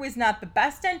Parker was not the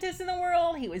best dentist in the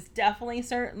world, he was definitely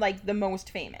the most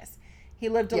famous. He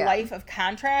lived a life of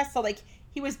contrast, so like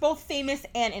he was both famous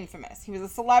and infamous. He was a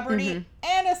celebrity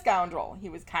and a scoundrel. He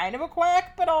was kind of a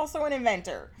quack, but also an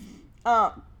inventor.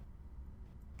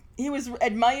 He was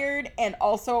admired and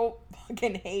also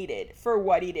fucking hated for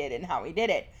what he did and how he did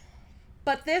it.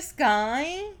 But this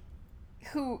guy,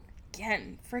 who,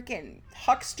 again, freaking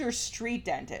huckster street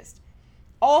dentist,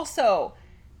 also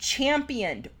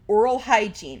championed oral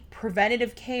hygiene,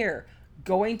 preventative care,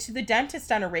 going to the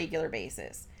dentist on a regular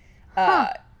basis.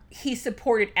 He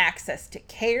supported access to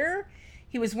care.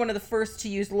 He was one of the first to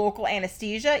use local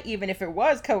anesthesia, even if it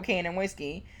was cocaine and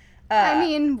whiskey. I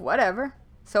mean, whatever.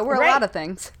 So were a lot of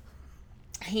things.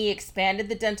 He expanded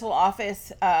the dental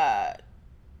office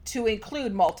to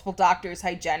include multiple doctors,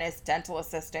 hygienists, dental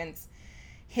assistants.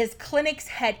 His clinics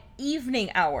had evening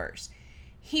hours.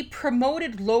 He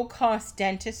promoted low-cost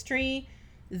dentistry.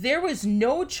 There was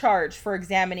no charge for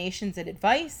examinations and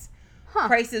advice.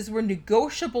 Prices were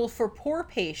negotiable for poor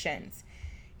patients.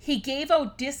 He gave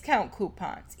out discount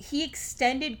coupons. He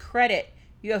extended credit.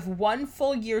 You have 1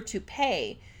 full year to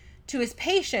pay to his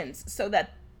patients so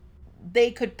that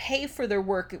they could pay for their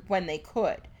work when they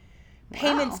could.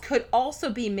 Payments could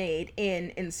also be made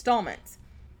in installments.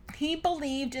 He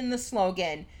believed in the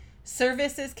slogan,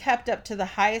 service is kept up to the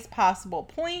highest possible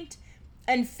point,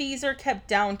 and fees are kept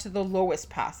down to the lowest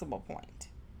possible point.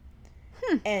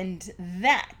 And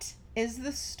that is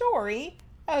the story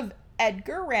of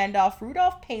Edgar Randolph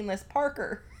Rudolph Painless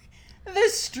Parker, the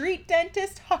street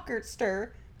dentist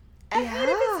huckster, ahead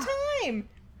of his time.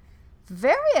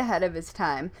 Very ahead of his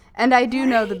time. And I do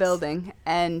know the building,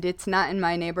 and it's not in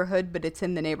my neighborhood, but it's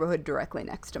in the neighborhood directly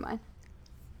next to mine.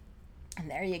 And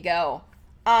there you go.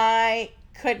 I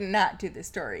could not do this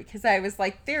story because I was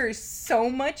like, there is so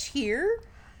much here.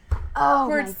 Oh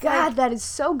my God, that is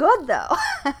so good though.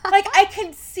 Like, I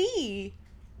can see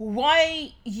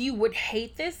why you would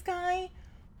hate this guy,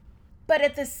 but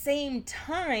at the same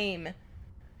time,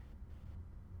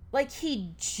 like, he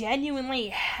genuinely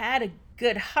had a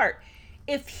good heart.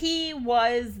 If he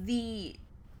was the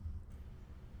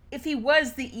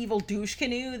evil douche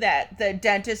canoe that the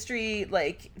dentistry,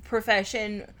 like,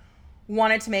 profession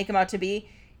wanted to make him out to be,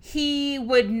 he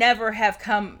would never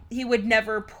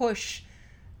push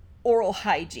oral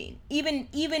hygiene.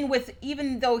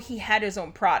 Even though he had his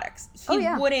own products.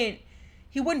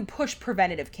 He wouldn't push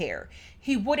preventative care.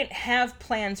 He wouldn't have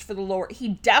plans for the lower. He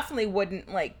definitely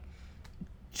wouldn't, like,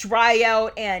 dry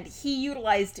out, and he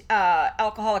utilized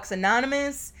Alcoholics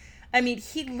Anonymous. I mean,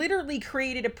 he literally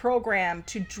created a program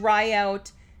to dry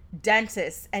out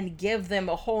dentists and give them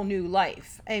a whole new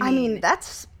life. I mean,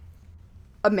 that's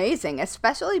amazing,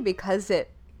 especially because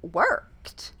it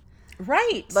worked.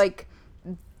 Right. Like,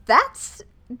 that's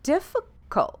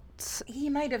difficult. He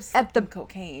might have slipped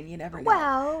cocaine, you never know.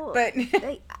 Well, but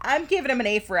I'm giving him an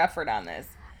A for effort on this.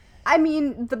 I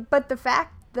mean, but the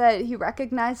fact that he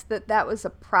recognized that that was a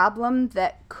problem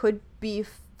that could be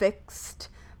fixed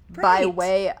by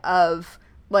way of,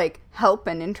 like, help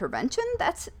and intervention,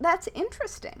 that's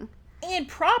interesting. And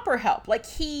proper help. Like,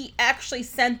 he actually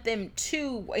sent them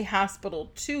to a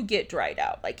hospital to get dried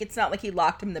out. Like, it's not like he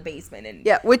locked him in the basement. And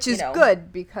yeah, which is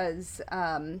good because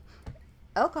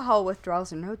alcohol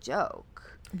withdrawals are no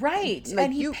joke. Right. Like,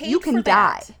 and you paid can for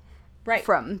die right.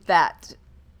 from that.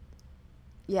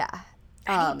 Yeah.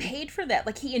 And he paid for that.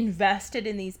 Like, he invested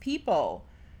in these people.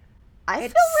 I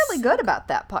feel really good about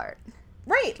that part.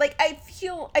 Right. Like, I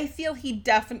feel he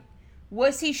definitely...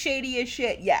 Was he shady as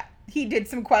shit? Yeah. He did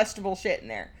some questionable shit in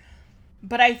there.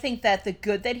 But I think that the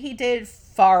good that he did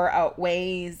far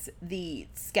outweighs the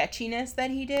sketchiness that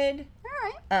he did.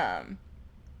 All right.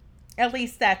 At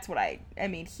least that's what I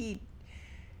mean, he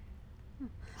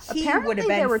apparently would have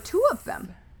been... there were two of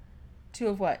them. Two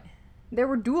of what? There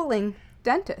were dueling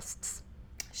dentists.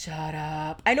 Shut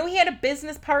up. I know he had a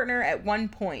business partner at one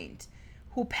point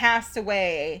who passed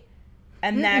away,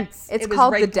 and it's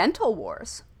called the Dental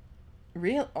Wars.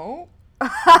 Real? Oh,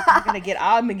 I'm gonna get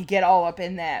all up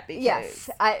in that because yes,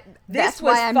 this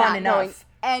was I'm fun not enough. Going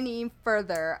any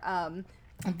further.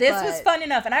 This was fun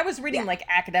enough, and I was reading like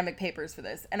academic papers for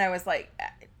this, and I was like,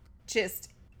 it's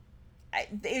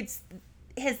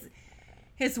his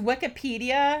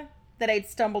Wikipedia that I'd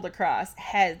stumbled across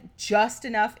had just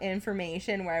enough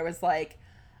information where I was like,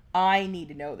 I need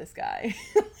to know this guy.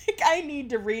 Like, I need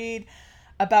to read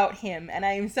about him, and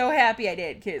I am so happy I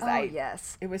did because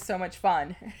it was so much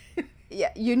fun.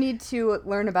 Yeah, you need to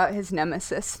learn about his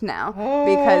nemesis now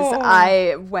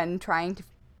because when trying to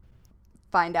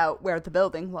find out where the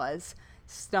building was,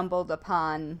 stumbled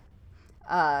upon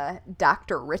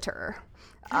Dr. Ritter.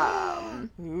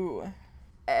 Ooh.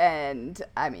 And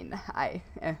I mean, I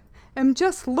am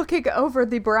just looking over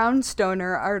the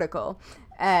Brownstoner article,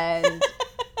 and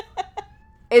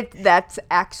that's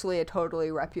actually a totally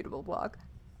reputable blog.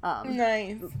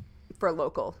 Nice. For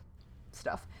local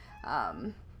stuff.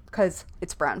 Because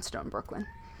it's Brownstone, Brooklyn.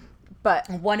 But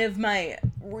one of my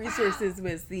resources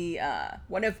was the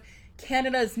one of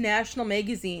Canada's national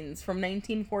magazines from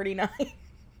 1949.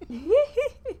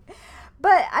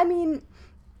 But I mean,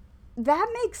 that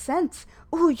makes sense.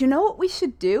 Ooh, you know what we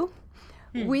should do?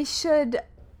 We should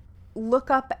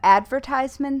look up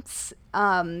advertisements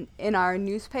in our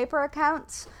newspaper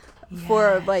accounts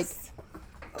for, like,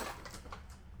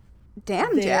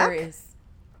 damn, Jack. There is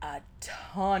a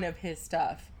ton of his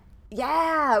stuff.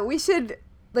 Yeah, we should,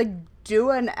 like, do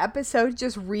an episode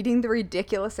just reading the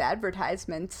ridiculous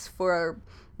advertisements for,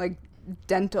 like,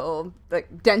 dental,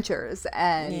 like, dentures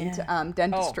and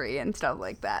dentistry and stuff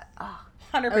like that. Oh,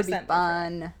 100% that would be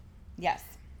fun. Yes.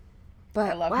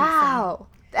 But, wow,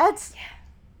 that's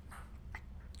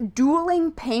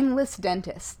dueling painless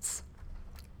dentists.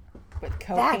 With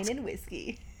cocaine and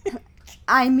whiskey.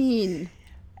 I mean...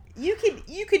 You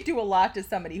could do a lot to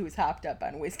somebody who's hopped up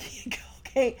on whiskey and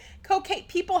cocaine.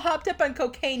 People hopped up on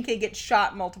cocaine can get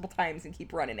shot multiple times and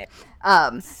keep running it.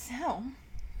 So,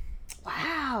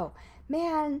 wow,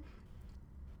 man,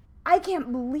 I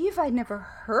can't believe I never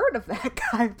heard of that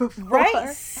guy before. Right?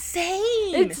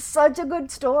 Same. It's such a good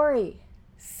story.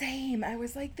 Same. I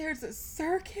was like, there's a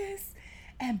circus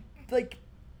and like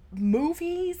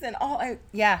movies and all. I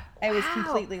was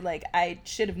completely like, I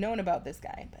should have known about this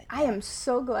guy. But I am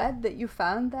so glad that you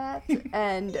found that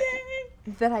and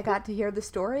that I got to hear the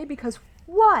story, because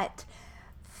what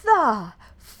the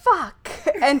fuck?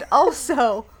 And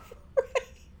also,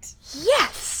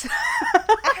 yes,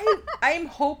 I'm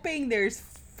hoping there's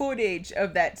footage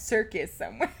of that circus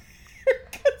somewhere,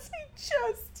 because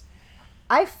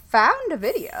I found a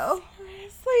video.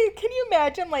 Seriously, can you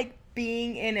imagine like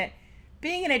being in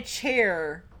a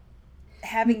chair,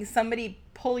 having somebody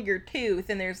pull your tooth,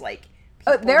 and there's like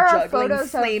there are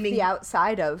photos of the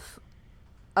outside of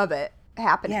it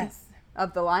happening. Yes.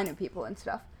 Of the line of people and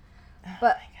stuff.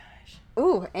 But oh my gosh.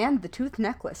 Ooh, and the tooth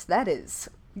necklace. That is,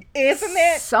 isn't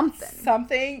it something?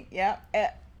 Something, yeah.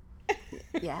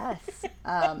 Yes.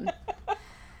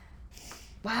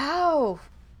 Wow.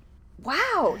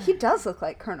 He does look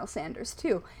like Colonel Sanders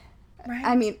too. Right.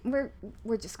 I mean,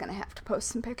 we're just gonna have to post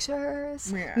some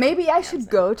pictures. Yeah, maybe I should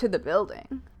go to the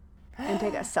building and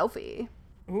take a selfie.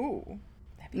 Ooh,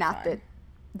 that'd be not fun.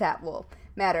 that will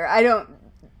matter.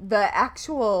 The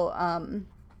actual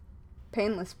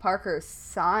Painless Parker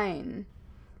sign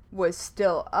was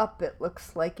still up, it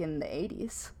looks like, in the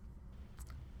 80s.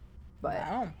 But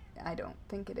wow. I don't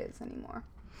think it is anymore.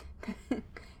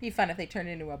 Be fun if they turned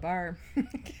into a bar.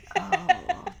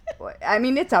 Oh, boy. I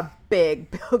mean, it's a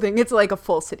big building. It's like a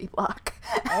full city block.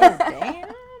 Oh, damn.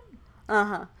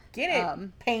 Uh-huh. Get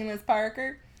it, Painless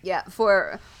Parker. Yeah,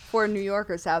 for New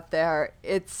Yorkers out there,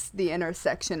 it's the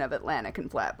intersection of Atlantic and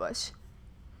Flatbush,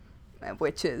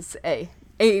 which is a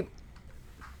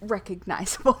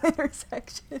recognizable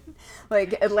intersection.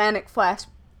 Like Atlantic,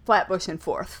 Flatbush, and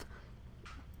 4th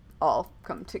all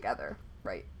come together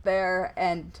right there.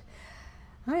 And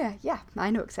oh yeah, I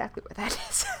know exactly where that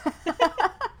is.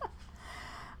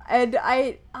 And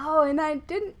why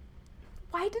didn't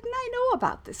I know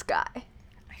about this guy?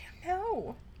 I don't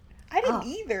know. I didn't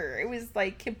either. It was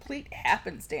like complete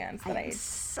happenstance. I'm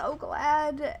so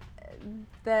glad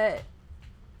that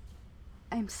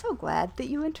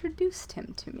you introduced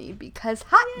him to me, because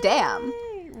hot damn.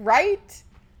 Right?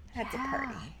 That's a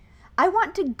party. I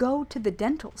want to go to the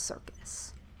dental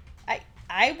circus.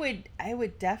 I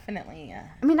would definitely.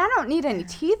 I mean, I don't need any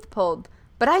teeth pulled,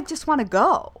 but I just want to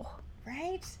go.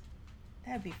 Right?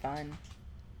 That'd be fun.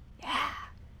 Yeah.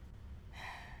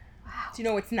 Wow. Do you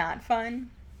know what's not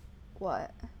fun?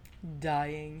 What?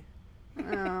 Dying.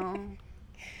 Oh.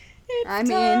 It's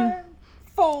time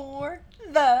for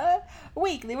the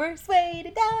weekly worst way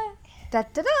to die. Da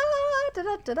da da da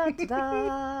da da da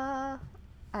da.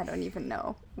 I don't even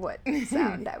know what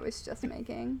sound I was just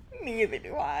making. Neither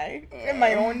do I. In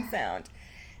my own sound.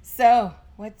 So,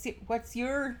 what's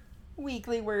your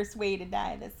weekly worst way to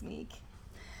die this week?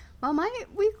 Well, my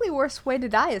weekly worst way to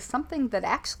die is something that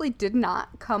actually did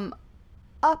not come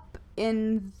up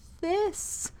in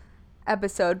this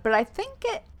episode, but I think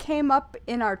it came up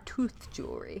in our tooth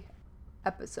jewelry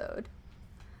episode.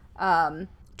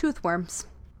 Tooth worms.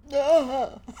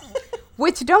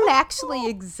 Which don't actually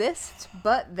exist,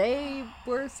 but they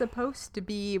were supposed to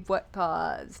be what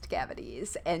caused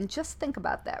cavities. And just think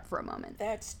about that for a moment.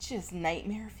 That's just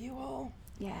nightmare fuel.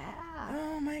 Yeah.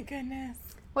 Oh my goodness.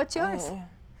 What's yours?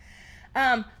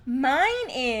 Mine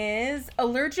is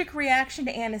allergic reaction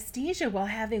to anesthesia while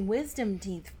having wisdom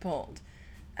teeth pulled,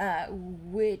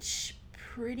 which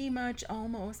pretty much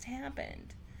almost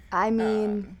happened. I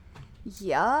mean,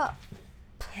 yeah.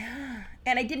 Yeah.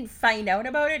 And I didn't find out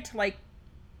about it till like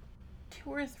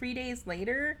 2 or 3 days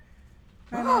later.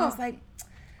 My mom was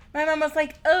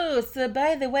like, oh, so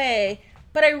by the way,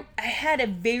 but I had a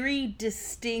very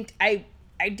distinct, I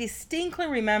distinctly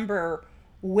remember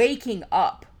waking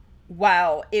up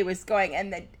while it was going,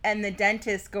 and the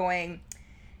dentist going,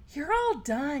 "You're all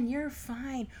done. You're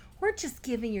fine. We're just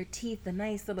giving your teeth a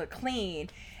nice little clean."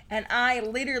 And I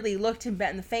literally looked him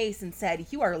in the face and said,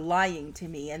 "You are lying to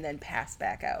me," and then passed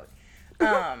back out.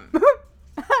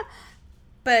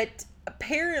 But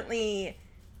apparently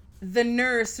the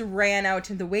nurse ran out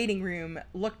to the waiting room,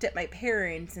 looked at my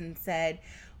parents, and said,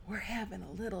 "We're having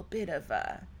a little bit of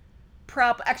a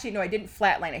problem." Actually, no, I didn't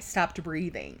flatline. I stopped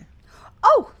breathing.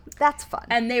 Oh, that's fun.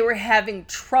 And they were having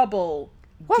trouble.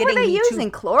 What were they using?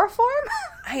 Chloroform?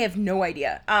 I have no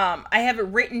idea. I have it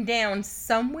written down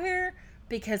somewhere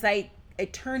because I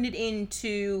turned it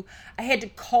into. I had to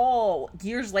call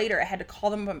years later. I had to call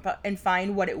them and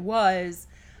find what it was,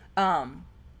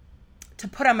 to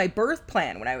put on my birth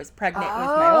plan when I was pregnant with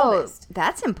my oldest.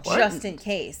 That's important. Just in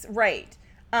case, right?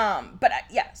 But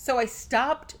so I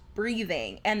stopped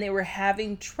breathing, and they were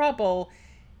having trouble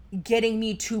getting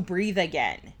me to breathe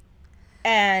again,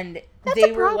 and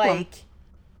they were like,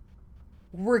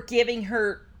 "We're giving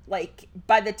her, like,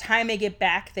 by the time I get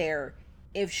back there,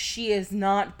 if she is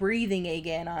not breathing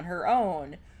again on her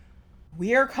own,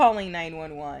 we are calling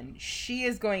 911. She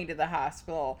is going to the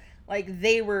hospital." Like,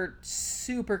 they were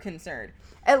super concerned.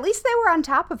 At least they were on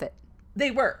top of it.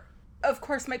 They were. Of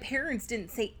course, my parents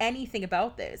didn't say anything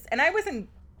about this. And I was in,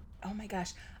 oh my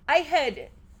gosh, I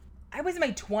was in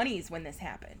my 20s when this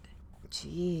happened.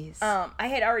 Jeez. I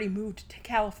had already moved to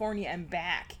California and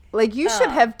back. Like, you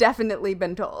should have definitely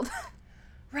been told.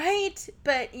 Right?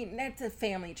 But that's a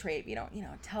family trait. You don't,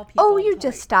 tell people. Oh, you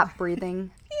just stopped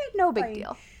breathing. No big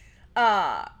deal.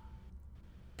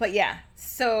 But yeah,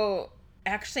 so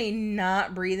actually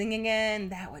not breathing again,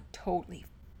 that would totally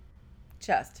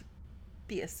just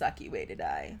be a sucky way to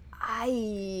die.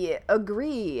 I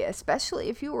agree, especially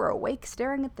if you were awake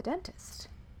staring at the dentist.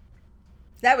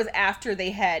 That was after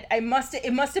they had, it must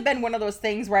have been one of those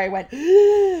things where I went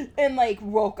and like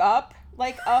woke up,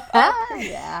 like up.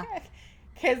 Yeah.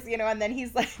 Because, and then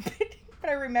he's like, but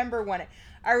I remember when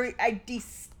I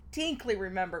distinctly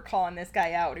remember calling this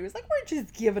guy out. He was like, "We're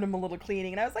just giving him a little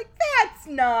cleaning." And I was like, "That's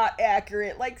not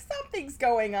accurate. Like, something's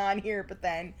going on here." But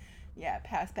then,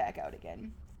 passed back out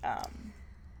again.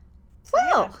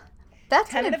 That's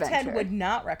 10 an out of 10 adventure. would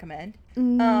not recommend.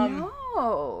 No.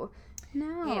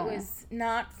 It was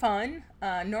not fun,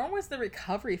 nor was the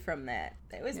recovery from that.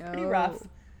 It was pretty rough.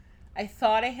 I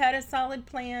thought I had a solid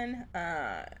plan.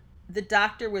 The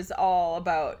doctor was all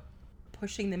about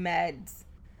pushing the meds.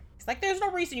 He's like, "There's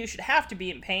no reason you should have to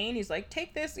be in pain." He's like,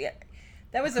 "Take this." Yeah.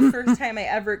 That was the first time I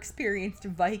ever experienced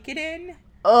Vicodin.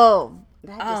 Oh,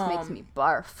 that just makes me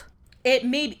barf.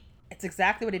 It's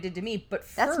exactly what it did to me, but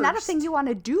first... That's not a thing you want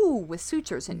to do with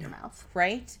sutures in your mouth.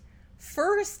 Right?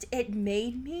 First, it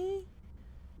made me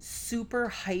super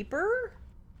hyper.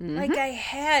 Mm-hmm. Like, I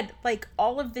had, like,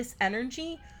 all of this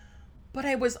energy, but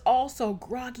I was also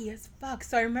groggy as fuck.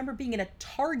 So I remember being in a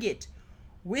Target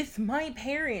with my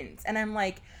parents, and I'm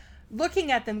like,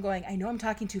 looking at them going, "I know I'm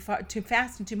talking too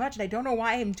fast and too much, and I don't know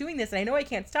why I'm doing this, and I know I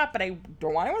can't stop, but I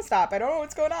don't want to stop. I don't know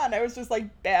what's going on." I was just,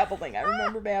 like, babbling. I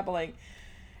remember babbling.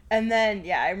 And then,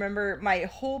 I remember my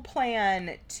whole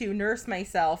plan to nurse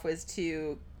myself was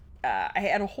to, I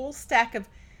had a whole stack of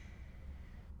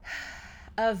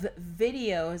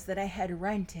videos that I had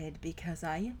rented because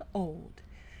I am old.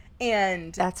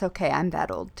 And that's okay. I'm that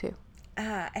old, too.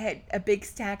 I had a big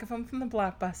stack of them from the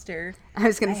Blockbuster. I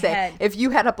was going to say, if you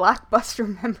had a Blockbuster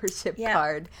membership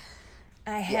card.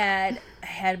 I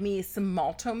had me some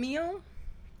Malto meal.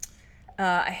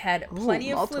 I had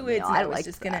plenty of fluids. And I was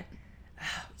just going to...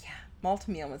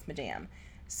 Malto meal was my jam.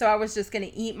 So I was just going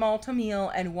to eat Malto meal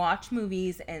and watch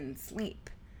movies and sleep.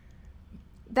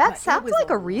 That sounds like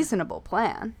a reasonable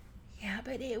plan. Yeah,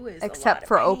 but it was except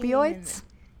for opioids?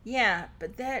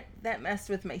 But that messed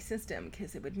with my system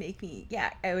because it would make me,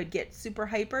 I would get super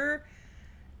hyper,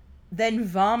 then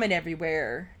vomit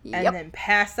everywhere, and then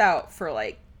pass out for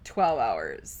like 12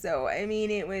 hours. So, I mean,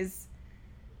 it was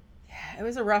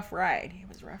a rough ride. It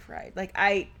was a rough ride. Like,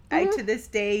 I to this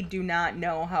day do not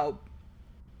know how,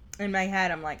 in my head,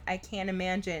 I'm like, I can't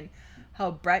imagine how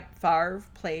Brett Favre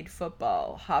played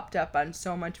football, hopped up on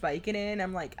so much Vicodin.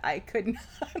 I'm like, I could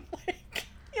not, like,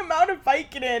 the amount of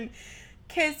Vicodin,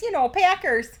 because,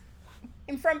 Packers,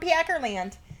 I'm from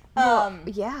Packerland. I'm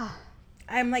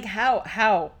like,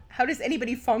 how does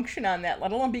anybody function on that,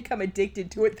 let alone become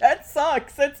addicted to it? That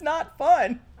sucks. That's not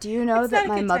fun. Do you know that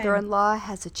my mother-in-law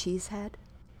has a cheese head?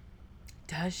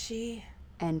 Does she?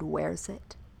 And wears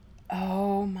it.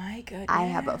 Oh my goodness. I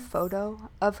have a photo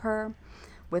of her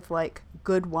with, like,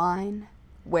 good wine,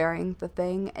 wearing the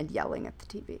thing and yelling at the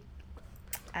TV.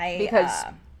 Because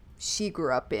she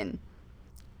grew up in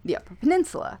the Upper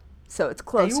Peninsula. So it's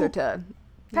closer to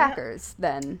Packers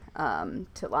than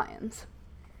to Lions.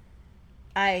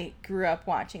 I grew up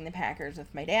watching the Packers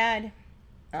with my dad.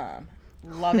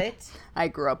 Love it. I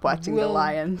grew up watching the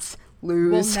Lions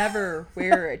lose. We'll never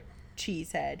wear a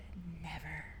cheese head.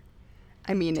 Never.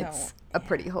 I mean, it's a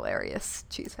pretty hilarious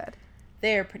cheese head.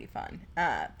 They're pretty fun.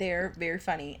 They're very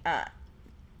funny.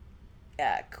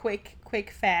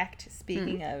 Quick fact,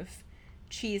 speaking of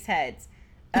cheese heads.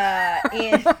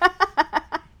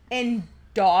 In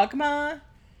Dogma,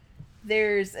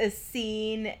 there's a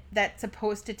scene that's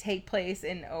supposed to take place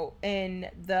in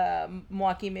the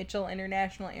Milwaukee Mitchell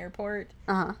International Airport.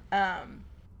 And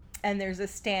there's a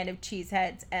stand of cheese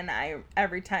heads, and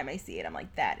every time I see it, I'm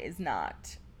like, that is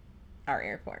not our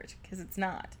airport, because it's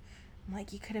not. I'm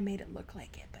like, you could have made it look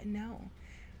like it, but no.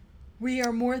 We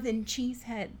are more than cheese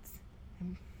heads.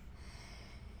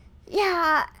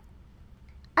 Yeah,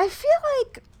 I feel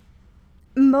like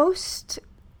most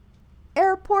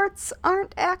airports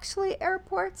aren't actually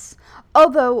airports,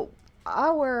 although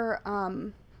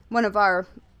one of our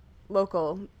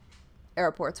local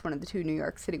airports, one of the 2 New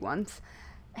York City ones,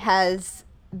 has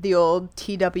the old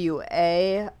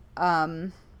TWA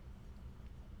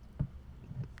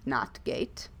not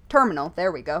gate terminal,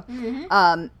 there we go,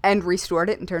 and restored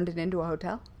it and turned it into a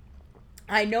hotel.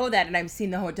 I know that, and I've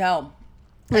seen the hotel.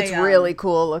 It's really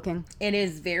cool looking. It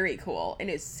is very cool. It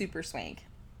is super swank.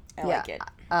 I like it.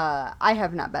 I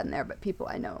have not been there, but people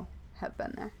I know have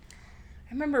been there.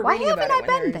 I remember reading about it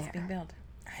when it was being built.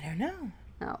 I don't know.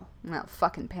 Oh, well,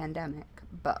 fucking pandemic,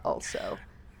 but also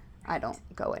I don't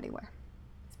go anywhere.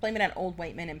 Let's blame it on old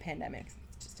white men and pandemics.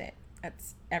 It's just it.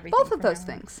 That's everything. Both of those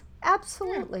things.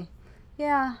 Absolutely.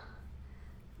 Yeah.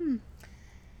 On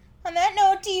that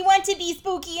note, do you want to be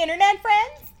spooky internet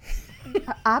friends?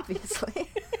 Obviously.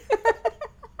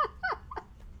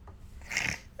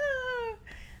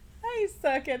 I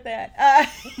suck at that.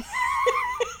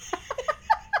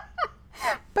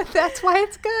 But that's why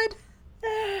it's good.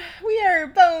 We are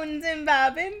Bones and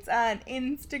Bobbins on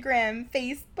Instagram,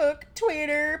 Facebook,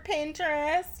 Twitter,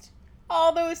 Pinterest,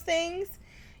 all those things.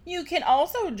 You can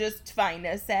also just find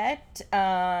us at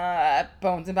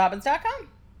bonesandbobbins.com.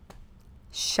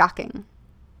 Shocking.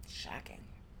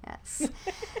 Yes.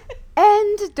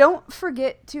 And don't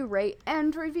forget to rate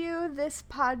and review this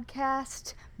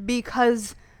podcast,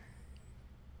 because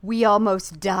we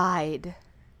almost died.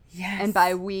 Yes. And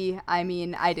by we, I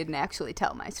mean I didn't actually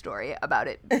tell my story about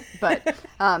it. But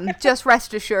just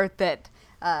rest assured that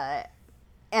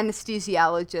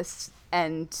anesthesiologists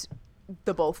and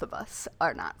the both of us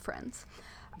are not friends.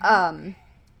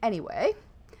 Anyway,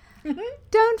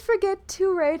 don't forget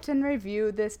to rate and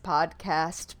review this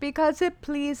podcast, because it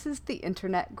pleases the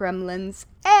internet gremlins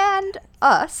and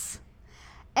us.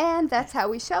 And that's how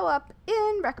we show up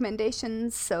in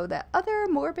recommendations, so that other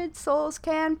morbid souls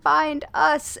can find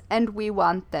us, and we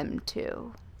want them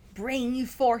to. Bring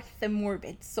forth the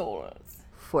morbid souls.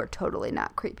 For totally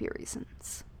not creepy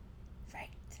reasons. Right.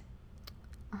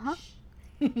 Uh-huh.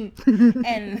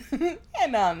 and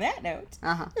on that note,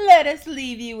 let us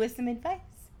leave you with some advice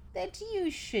that you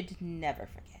should never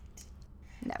forget.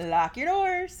 Never. Lock your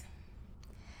doors.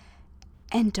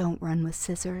 And don't run with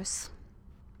scissors.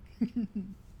 I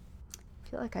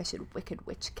feel like I should Wicked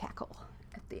Witch cackle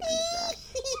at the end of that.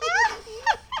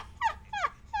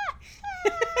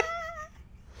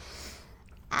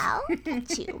 I'll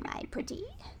get you, my pretty.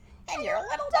 And your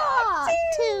little dog,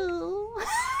 too.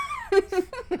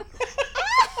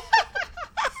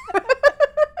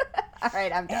 All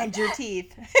right, I'm done. And your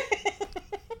teeth.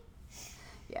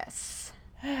 Yes.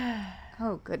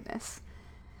 Oh, goodness.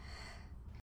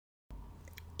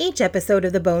 Each episode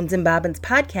of the Bones and Bobbins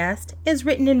podcast is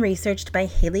written and researched by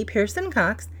Haley Pearson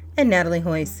Cox and Natalie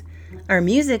Hoyce. Our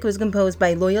music was composed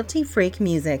by Loyalty Freak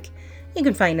Music. You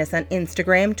can find us on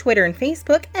Instagram, Twitter, and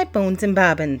Facebook at Bones and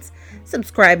Bobbins.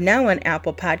 Subscribe now on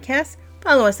Apple Podcasts,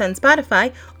 follow us on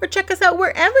Spotify, or check us out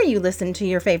wherever you listen to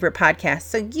your favorite podcasts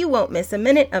so you won't miss a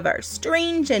minute of our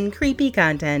strange and creepy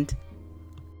content.